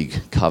get a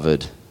big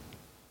covered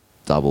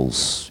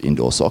doubles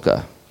indoor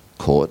soccer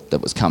court that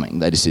was coming.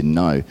 They just didn't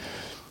know.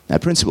 Our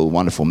principal,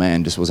 wonderful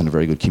man, just wasn't a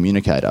very good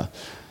communicator.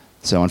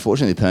 So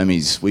unfortunately, the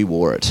Permies, we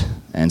wore it.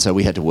 And so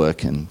we had to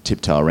work and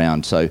tiptoe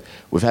around. So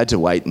we've had to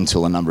wait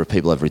until a number of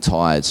people have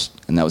retired,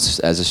 and that was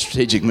as a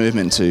strategic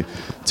movement to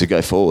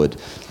go forward.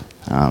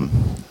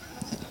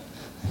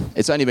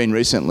 It's only been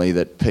recently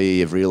that PE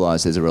have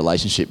realised there's a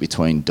relationship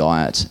between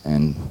diet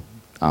and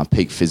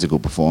peak physical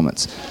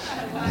performance.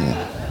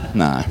 Yeah.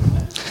 No.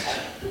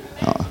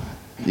 Oh,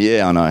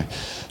 yeah, I know.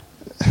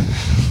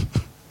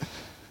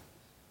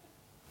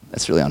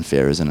 That's really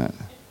unfair, isn't it?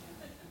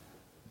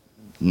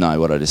 No,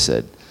 what I just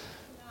said.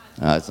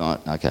 No, it's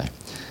not. Okay.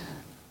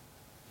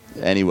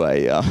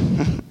 Anyway,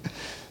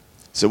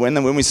 so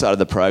when we started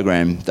the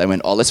program, they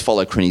went, let's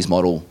follow Crinny's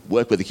model,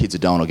 work with the kids who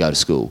don't want to go to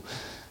school.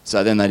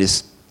 So then they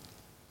just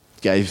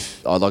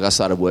gave, like I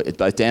started work,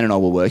 both Dan and I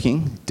were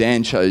working.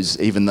 Dan chose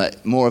even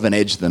more of an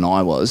edge than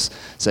I was.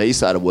 So he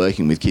started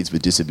working with kids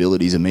with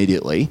disabilities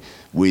immediately,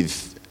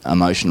 with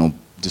emotional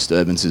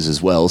disturbances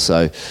as well.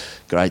 So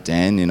great,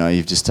 Dan,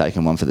 you've just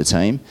taken one for the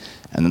team.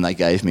 And then they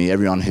gave me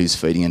everyone who's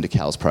feeding into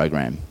Cal's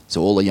program.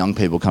 So all the young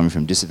people coming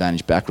from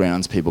disadvantaged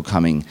backgrounds, people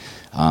coming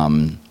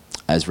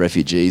as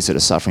refugees that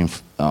are suffering,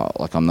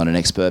 like I'm not an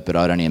expert, but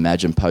I'd only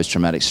imagine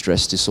post-traumatic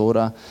stress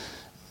disorder,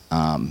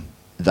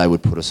 they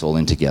would put us all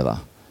in together.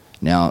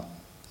 Now,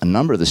 a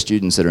number of the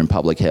students that are in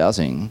public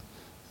housing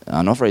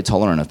are not very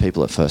tolerant of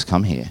people that first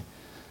come here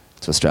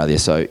to Australia.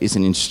 So it's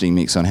an interesting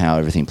mix on how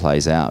everything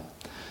plays out.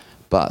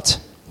 But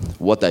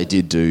what they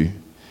did do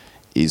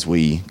is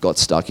we got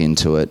stuck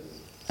into it,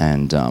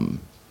 and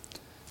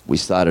we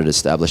started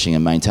establishing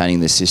and maintaining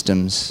the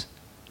systems,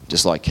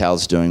 just like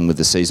Cal's doing with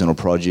the seasonal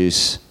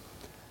produce.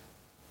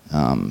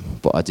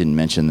 But I didn't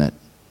mention that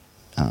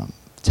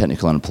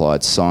technical and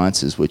applied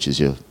sciences, which is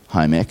your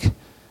home ec,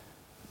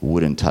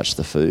 wouldn't touch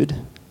the food.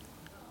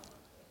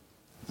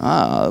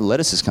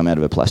 Lettuce has come out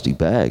of a plastic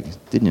bag.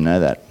 Didn't you know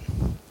that?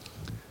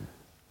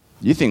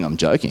 You think I'm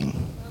joking?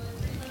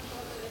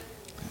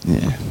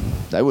 Yeah.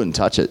 They wouldn't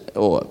touch it.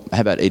 Or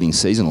how about eating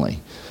seasonally?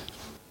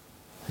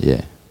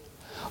 Yeah.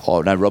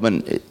 Oh, no,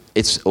 Robin,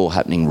 it's all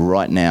happening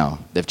right now.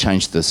 They've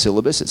changed the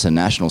syllabus. It's a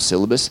national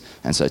syllabus.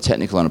 And so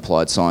technical and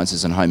applied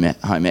sciences and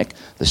home ec,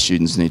 the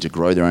students need to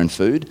grow their own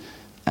food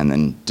and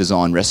then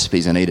design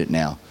recipes and eat it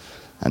now.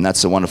 And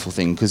that's a wonderful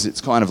thing, because it's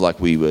kind of like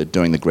we were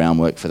doing the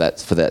groundwork for that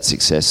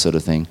success sort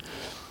of thing.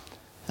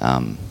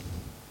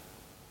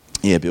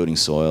 Building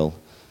soil.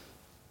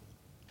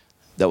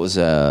 That was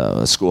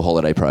a school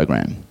holiday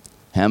program.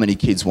 How many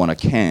kids want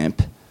to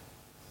camp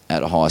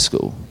at a high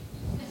school?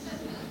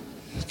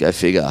 Go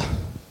figure.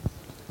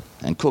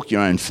 And cook your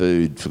own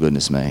food, for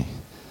goodness me.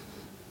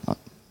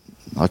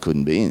 I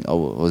couldn't be. I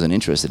wasn't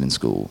interested in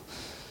school.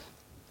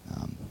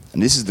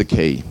 And this is the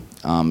key.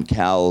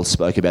 Cal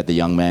spoke about the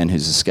young man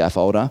who's a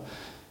scaffolder.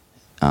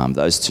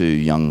 Those two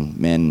young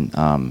men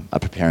are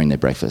preparing their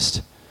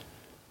breakfast.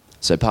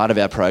 So part of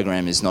our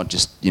program is not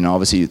just,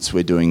 obviously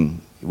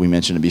we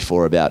mentioned it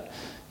before about,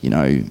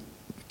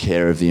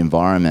 care of the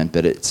environment,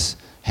 but it's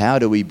how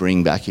do we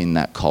bring back in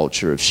that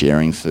culture of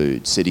sharing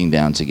food, sitting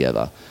down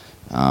together.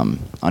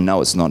 I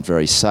know it's not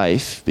very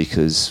safe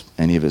because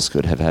any of us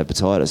could have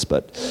hepatitis,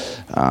 but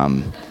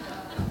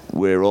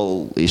we're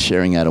all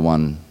sharing out of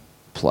one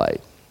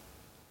plate,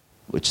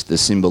 which the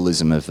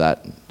symbolism of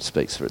that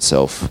speaks for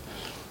itself.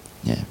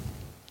 Yeah.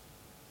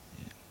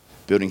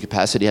 Building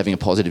capacity, having a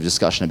positive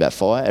discussion about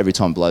fire. Every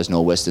time it blows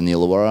northwest in the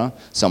Illawarra,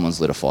 someone's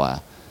lit a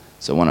fire.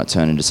 So why not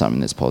turn into something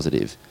that's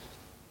positive?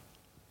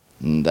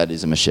 And that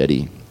is a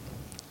machete.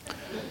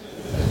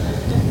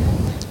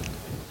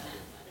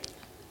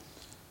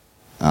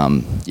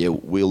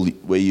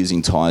 We're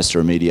using ties to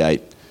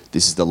remediate.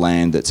 This is the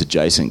land that's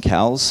adjacent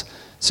Cal's,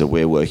 so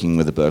we're working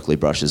with the Berkeley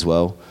brush as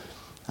well,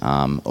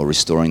 or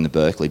restoring the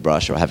Berkeley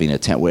brush, or having a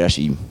tent. We're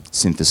actually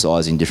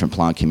synthesising different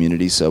plant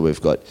communities, so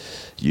we've got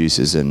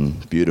uses in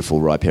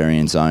beautiful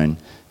riparian zone,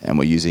 and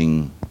we're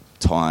using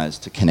ties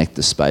to connect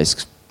the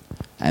space,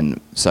 and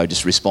so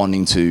just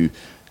responding to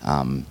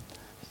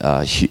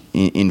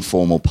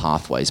informal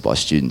pathways by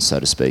students, so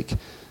to speak.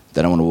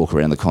 They don't want to walk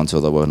around the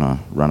contour, they want to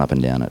run up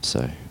and down it.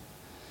 So,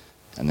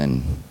 and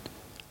then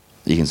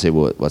you can see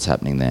what's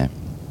happening there.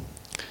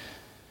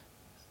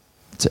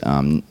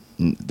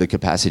 The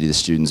capacity the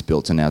students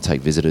built to now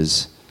take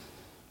visitors,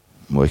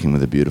 working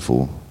with the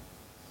beautiful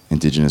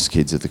Indigenous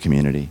kids of the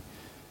community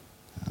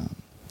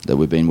that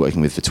we've been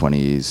working with for 20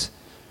 years.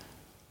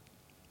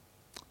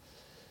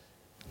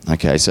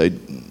 Okay, so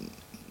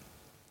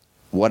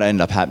what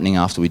ended up happening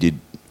after we did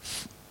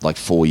like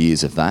 4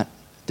 years of that,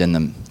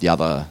 then the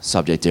other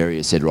subject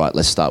area said, right,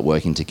 let's start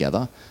working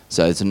together.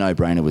 So it's a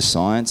no-brainer with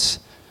science,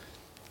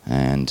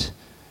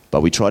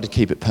 but we tried to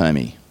keep it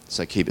permy,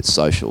 so keep it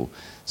social.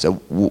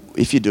 So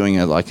if you're doing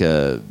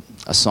a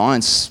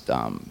science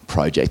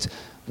project,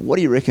 what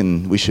do you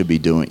reckon we should be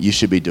doing? You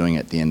should be doing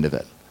at the end of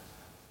it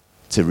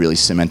to really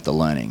cement the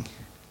learning.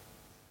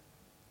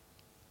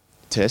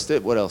 Test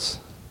it. What else?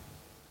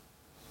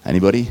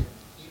 Anybody?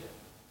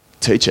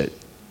 Teach it.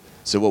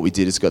 So what we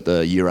did is got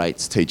the year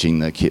 8s teaching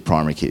the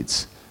primary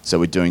kids. So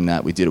we're doing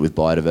that. We did it with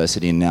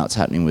biodiversity, and now it's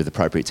happening with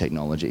appropriate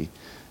technology.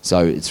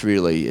 So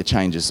it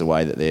changes the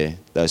way that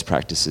those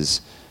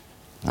practices.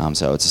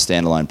 So it's a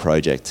standalone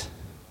project,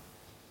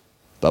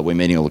 but we're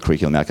meeting all the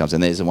curriculum outcomes.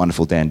 And there's a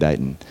wonderful Dan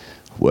Dayton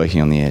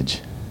working on the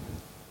edge.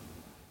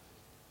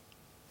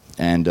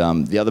 And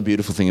the other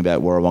beautiful thing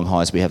about Warrawong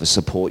High is we have a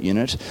support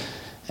unit,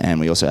 and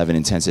we also have an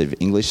intensive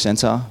English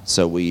centre.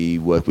 So we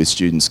work with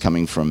students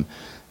coming from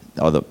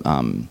either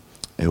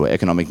who are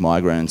economic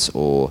migrants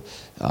or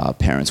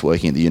parents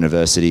working at the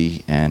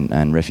university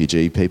and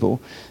refugee people.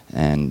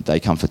 And they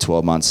come for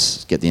 12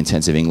 months, get the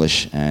intensive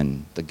English,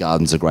 and the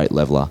garden's a great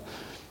leveller.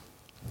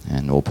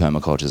 And all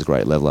permaculture is a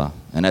great leveller.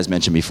 And as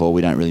mentioned before,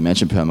 we don't really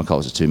mention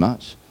permaculture too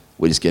much.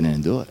 We just get in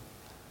and do it.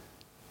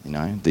 You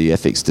know, the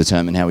ethics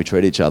determine how we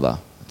treat each other.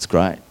 It's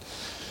great.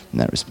 In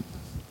that respect.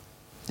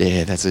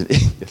 Yeah, that's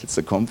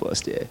the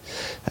compost, yeah.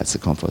 That's the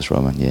compost,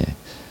 Robin, yeah.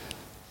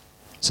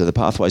 So the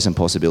pathways and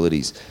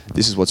possibilities.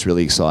 This is what's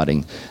really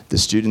exciting. The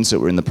students that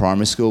were in the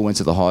primary school went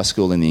to the high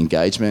school, and the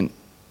engagement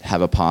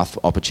have a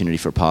opportunity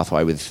for a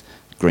pathway with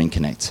Green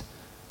Connect.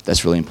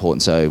 That's really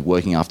important. So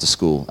working after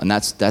school, and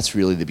that's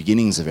really the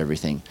beginnings of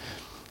everything.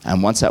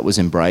 And once that was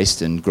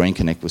embraced, and Green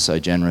Connect was so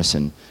generous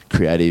and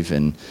creative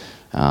and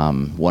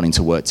wanting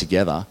to work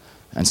together,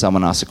 and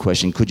someone asked a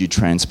question, could you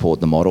transport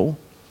the model?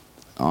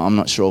 I'm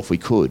not sure if we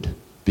could,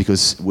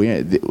 because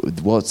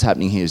what's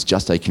happening here is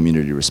just a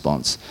community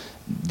response.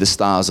 The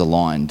stars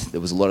aligned.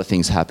 There was a lot of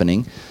things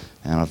happening,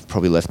 and I've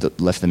probably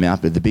left them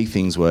out, but the big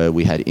things were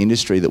we had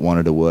industry that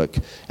wanted to work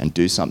and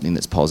do something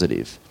that's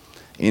positive.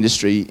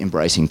 Industry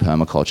embracing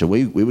permaculture.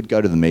 We would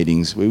go to the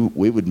meetings, we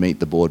would meet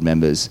the board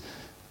members.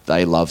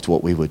 They loved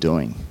what we were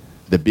doing.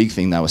 The big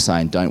thing they were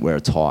saying, don't wear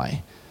a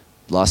tie.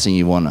 Last thing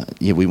you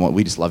want,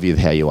 we just love you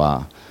how you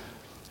are.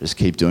 Just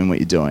keep doing what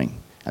you're doing.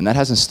 And that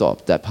hasn't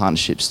stopped. That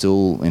partnership's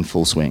still in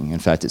full swing. In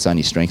fact, it's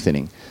only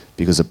strengthening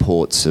because the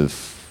ports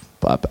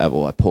Port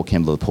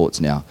Kembla, the port's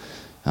now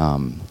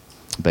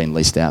been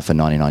leased out for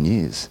 99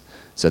 years.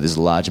 So there's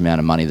a large amount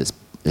of money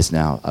that's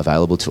now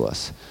available to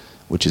us,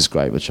 which is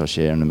great, which I'll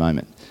share in a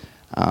moment.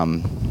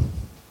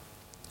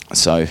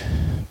 So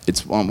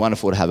it's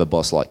wonderful to have a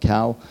boss like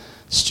Cal.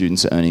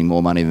 Students are earning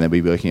more money than they'll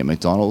be working at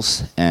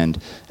McDonald's.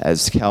 And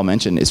as Cal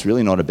mentioned, it's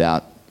really not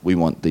about we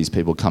want these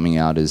people coming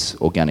out as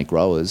organic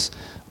growers.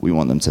 We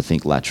want them to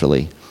think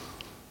laterally.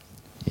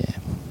 Yeah.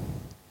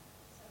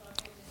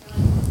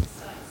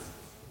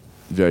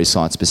 Very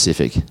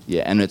site-specific.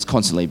 Yeah, and it's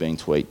constantly being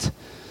tweaked.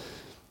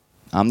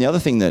 The other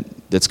thing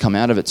that's come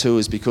out of it too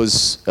is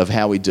because of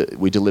how we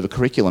deliver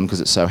curriculum, because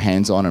it's so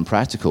hands-on and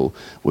practical,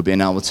 we've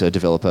been able to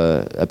develop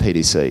a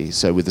PDC.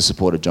 So with the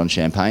support of John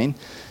Champagne,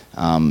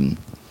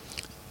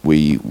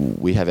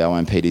 we have our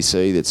own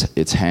PDC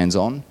it's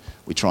hands-on.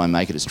 We try and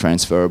make it as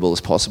transferable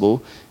as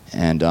possible,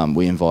 and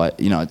we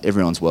invite,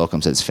 everyone's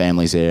welcome, so there's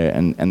families there,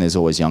 and there's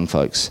always young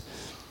folks.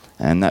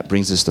 And that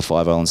brings us to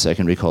Five Islands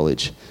Secondary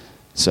College.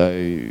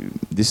 So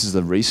this is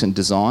the recent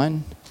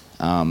design.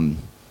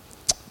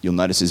 You'll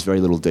notice there's very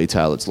little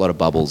detail. It's a lot of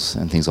bubbles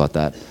and things like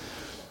that.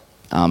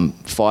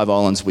 Five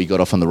Islands, we got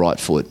off on the right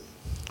foot.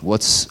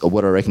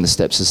 What I reckon the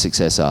steps to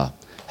success are.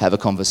 Have a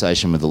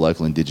conversation with the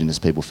local Indigenous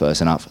people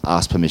first and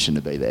ask permission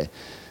to be there.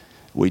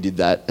 We did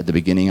that at the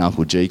beginning.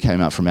 Uncle G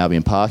came out from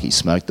Albion Park. He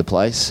smoked the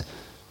place.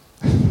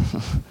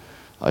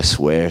 I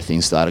swear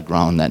things started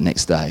growing that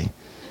next day.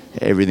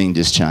 Everything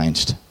just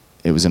changed.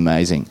 It was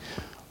amazing.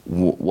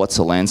 What's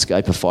the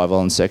landscape of Five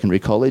Islands Secondary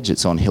College?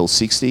 It's on Hill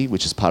 60,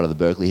 which is part of the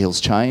Berkeley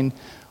Hills chain.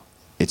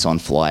 It's on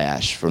fly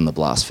ash from the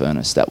blast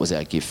furnace. That was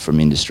our gift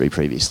from industry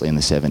previously in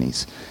the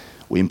 70s.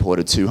 We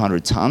imported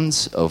 200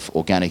 tonnes of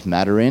organic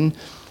matter in.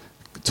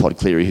 Todd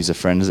Cleary, who's a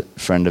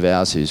friend of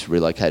ours who's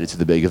relocated to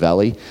the Bega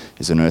Valley,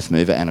 is an earth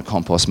mover and a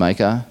compost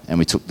maker. And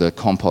we took the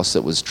compost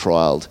that was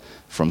trialled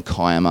from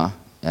Kiama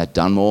at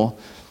Dunmore.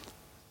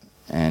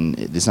 And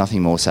there's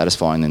nothing more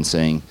satisfying than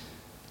seeing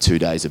 2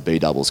 days of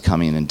B-doubles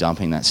coming in and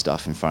dumping that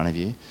stuff in front of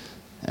you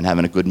and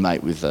having a good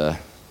mate with a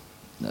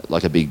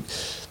big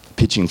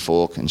pitching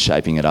fork and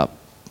shaping it up.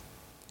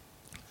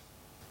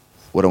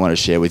 What I want to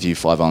share with you,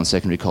 Five Islands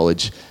Secondary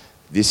College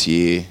this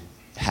year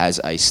has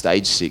a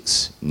Stage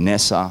 6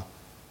 NESA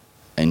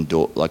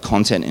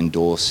content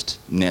endorsed,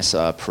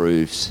 NESA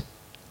approved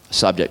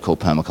subject called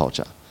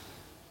permaculture.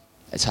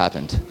 It's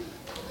happened.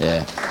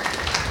 Yeah.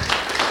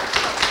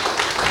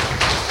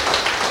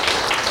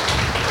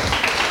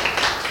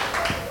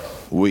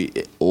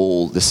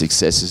 All the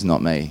success is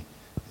not me.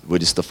 We're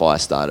just the fire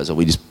starters, or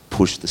we just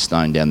push the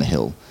stone down the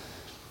hill.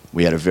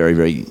 We had a very,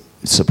 very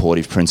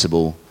supportive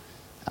principal.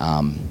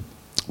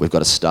 We've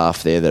got a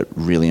staff there that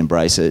really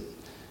embrace it.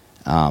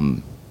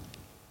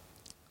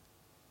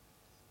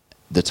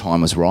 The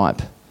time was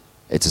ripe.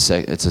 It's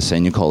a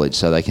senior college,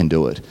 so they can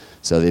do it.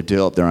 So they've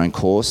developed their own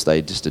course.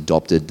 They just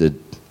adopted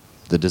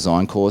the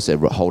design course. They're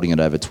holding it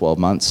over 12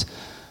 months.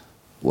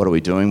 What are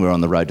we doing? We're on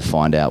the road to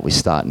find out. We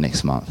start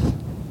next month.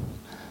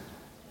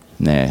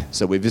 Yeah.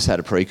 So we've just had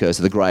a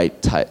precursor. The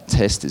great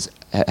test is,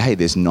 hey,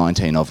 there's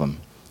 19 of them.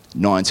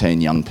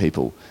 19 young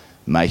people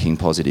making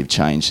positive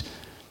change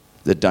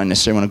that don't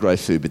necessarily want to grow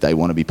food, but they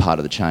want to be part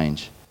of the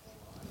change.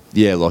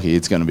 Yeah, Lockie,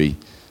 it's going to be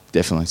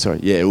definitely. Sorry.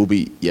 Yeah, it will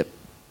be. Yep.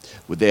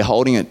 They're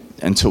holding it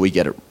until we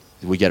get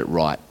it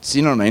right. So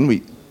you know what I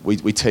mean?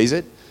 We tease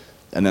it,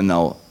 and then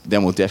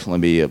we'll definitely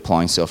be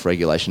applying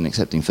self-regulation and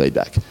accepting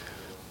feedback.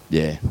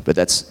 Yeah, but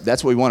that's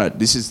what we wanted.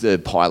 This is the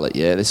pilot.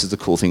 Yeah, this is the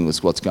cool thing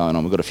with what's going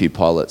on. We've got a few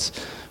pilots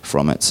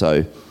from it.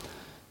 So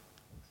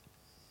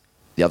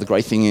the other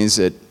great thing is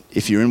that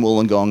if you're in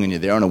Wollongong and you're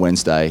there on a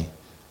Wednesday,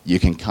 you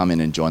can come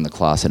in and join the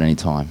class at any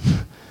time,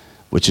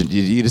 which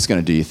you're just going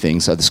to do your thing.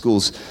 So the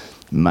school's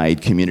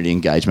made community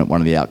engagement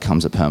one of the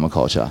outcomes of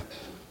permaculture,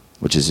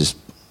 which is just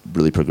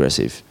really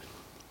progressive.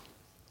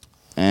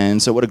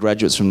 And so what do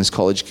graduates from this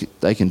college,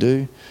 they can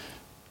do?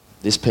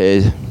 This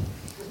pair,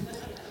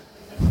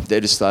 they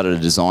just started a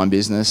design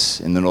business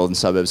in the northern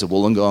suburbs of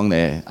Wollongong.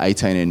 They're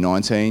 18 and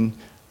 19.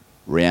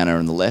 Rihanna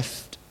on the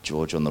left,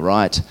 George on the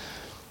right.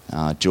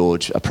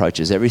 George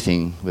approaches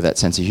everything with that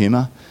sense of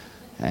humour,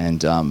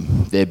 and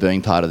they're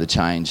being part of the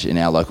change in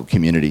our local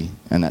community,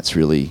 and that's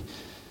really,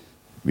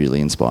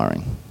 really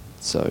inspiring.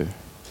 So,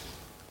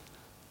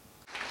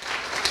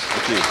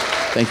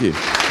 thank you.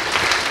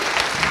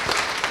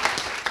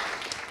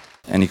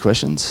 Any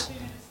questions?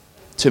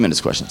 2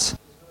 minutes questions.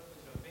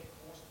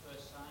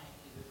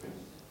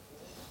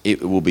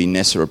 It will be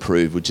NESA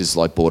approved, which is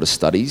like Board of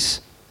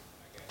Studies.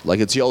 Like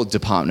it's the old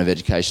Department of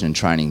Education and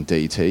Training,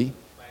 DET.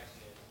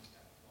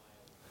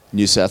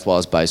 New South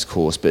Wales based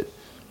course, but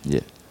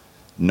yeah,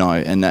 no,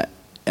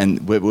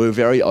 and we're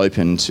very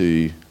open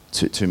to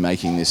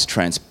making this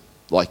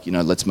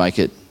let's make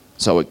it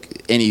so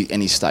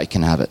any state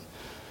can have it.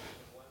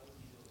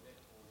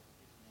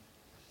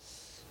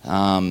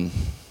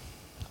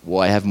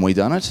 Why haven't we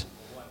done it?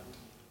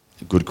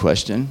 Good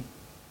question.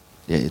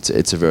 Yeah,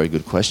 it's a very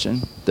good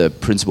question. The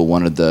principal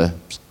wanted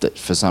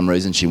for some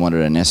reason she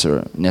wanted a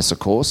NESA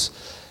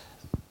course.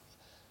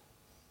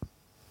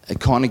 It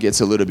kind of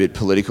gets a little bit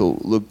political.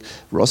 Look,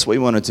 Ross, we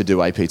wanted to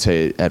do APT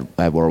at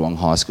Warrawong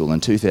High School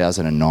in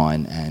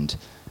 2009, and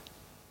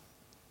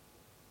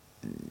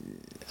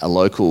a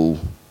local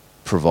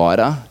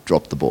provider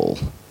dropped the ball.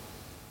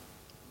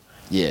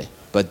 Yeah,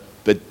 but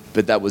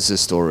that was the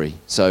story.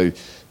 So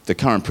the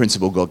current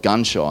principal got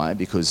gun shy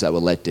because they were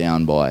let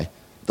down by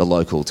the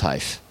local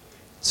TAFE.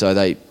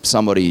 So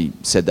somebody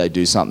said they'd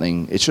do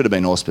something. It should have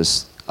been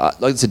auspice.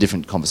 It's a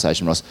different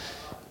conversation, Ross.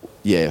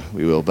 Yeah,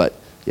 we will, but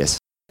yes.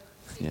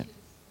 Yeah.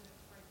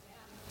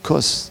 Of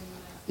course.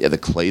 Yeah, the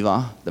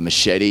cleaver, the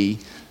machete,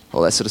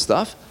 all that sort of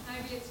stuff.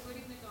 Maybe it's good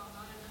in the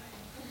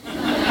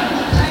gong,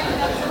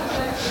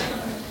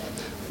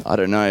 I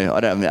don't know.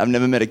 I've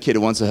never met a kid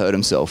who wants to hurt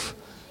himself.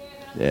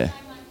 Yeah.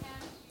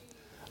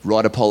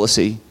 Write a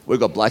policy. We've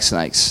got black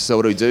snakes. So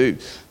what do?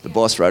 The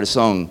boss wrote a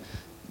song,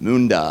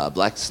 Munda,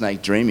 Black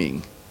Snake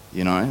Dreaming.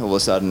 You know, all of a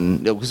sudden,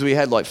 because we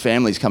had like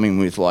families coming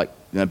with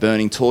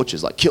burning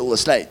torches, like kill the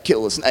snake,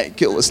 kill the snake,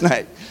 kill the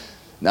snake.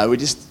 No,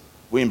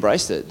 we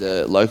embraced it.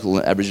 The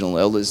local Aboriginal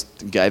elders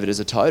gave it as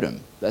a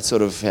totem. That's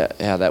sort of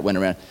how that went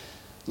around.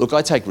 Look,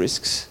 I take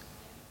risks.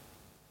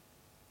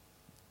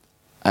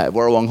 At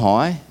Warrawong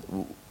High,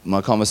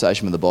 my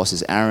conversation with the boss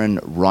is, Aaron,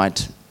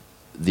 write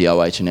the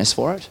OH&S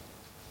for it,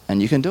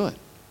 and you can do it.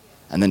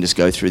 And then just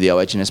go through the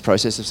OH&S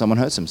process if someone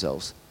hurts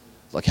themselves.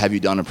 Like, have you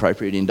done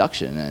appropriate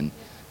induction and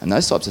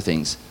those types of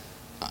things.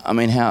 I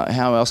mean,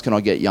 how else can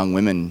I get young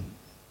women,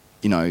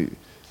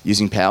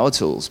 using power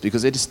tools?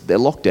 Because they're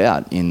locked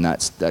out in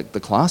the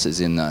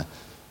classes, in the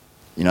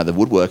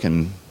woodwork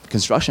and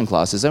construction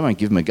classes. They won't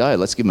give them a go.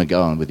 Let's give them a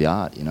go on with the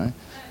art,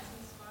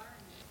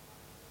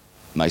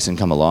 Makes them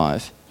come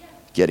alive.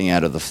 Getting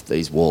out of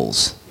these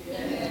walls.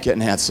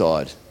 Getting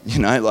outside.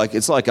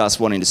 It's like us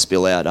wanting to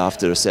spill out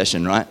after a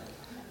session, right?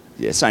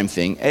 Yeah, same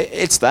thing.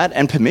 It's that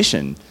and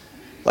permission.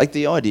 Like,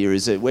 the idea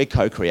is that we're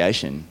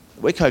co-creation.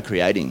 We're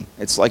co-creating.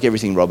 It's like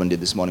everything Robin did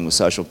this morning with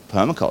social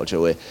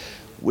permaculture, where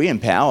we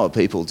empower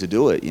people to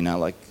do it,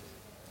 like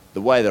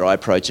the way that I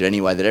approach it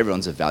anyway, that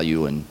everyone's a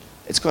value, and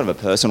it's kind of a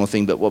personal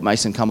thing, but what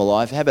makes them come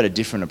alive? How about a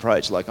different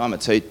approach? Like, I'm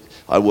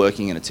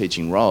working in a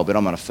teaching role, but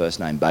I'm on a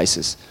first name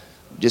basis.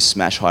 Just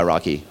smash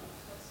hierarchy.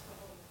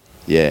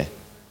 Yeah.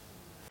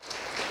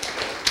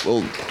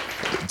 Well,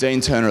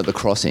 Dean Turner at The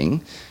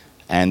Crossing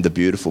and the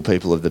beautiful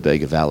people of the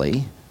Bega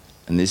Valley,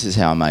 and this is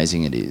how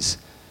amazing it is.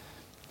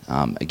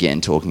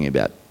 Again, talking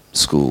about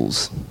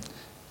schools.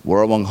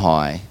 Warrawong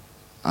High,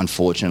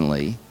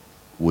 unfortunately,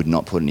 would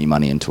not put any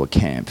money into a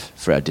camp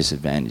for our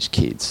disadvantaged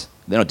kids.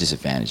 They're not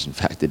disadvantaged, in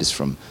fact, they're just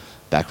from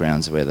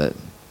backgrounds where the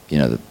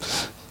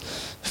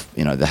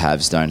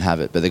haves don't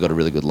have it, but they've got a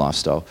really good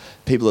lifestyle.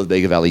 People of the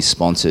Bega Valley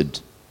sponsored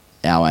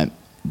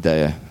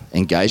the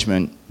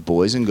engagement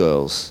boys and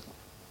girls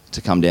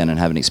to come down and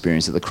have an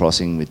experience at The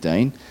Crossing with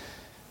Dean.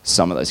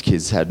 Some of those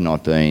kids had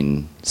not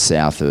been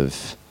south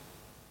of,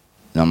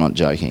 no, I'm not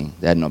joking,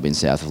 they had not been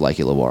south of Lake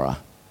Illawarra.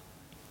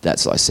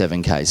 That's like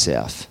 7k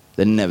south.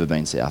 They'd never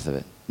been south of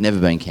it, never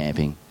been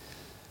camping,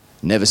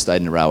 never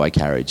stayed in a railway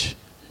carriage.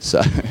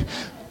 So,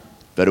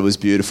 but it was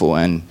beautiful,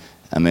 and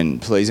I mean,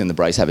 please in the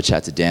breaks have a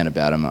chat to Dan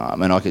about them. I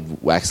mean, I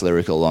could wax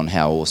lyrical on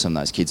how awesome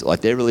those kids are.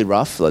 Like, they're really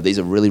rough. Like, these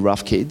are really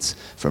rough kids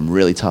from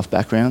really tough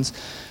backgrounds.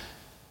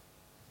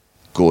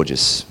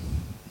 Gorgeous.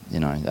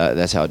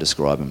 That's how I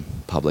describe them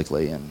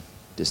publicly, and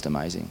just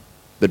amazing.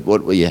 But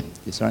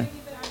sorry?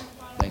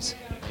 Thanks.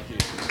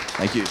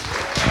 Thank you.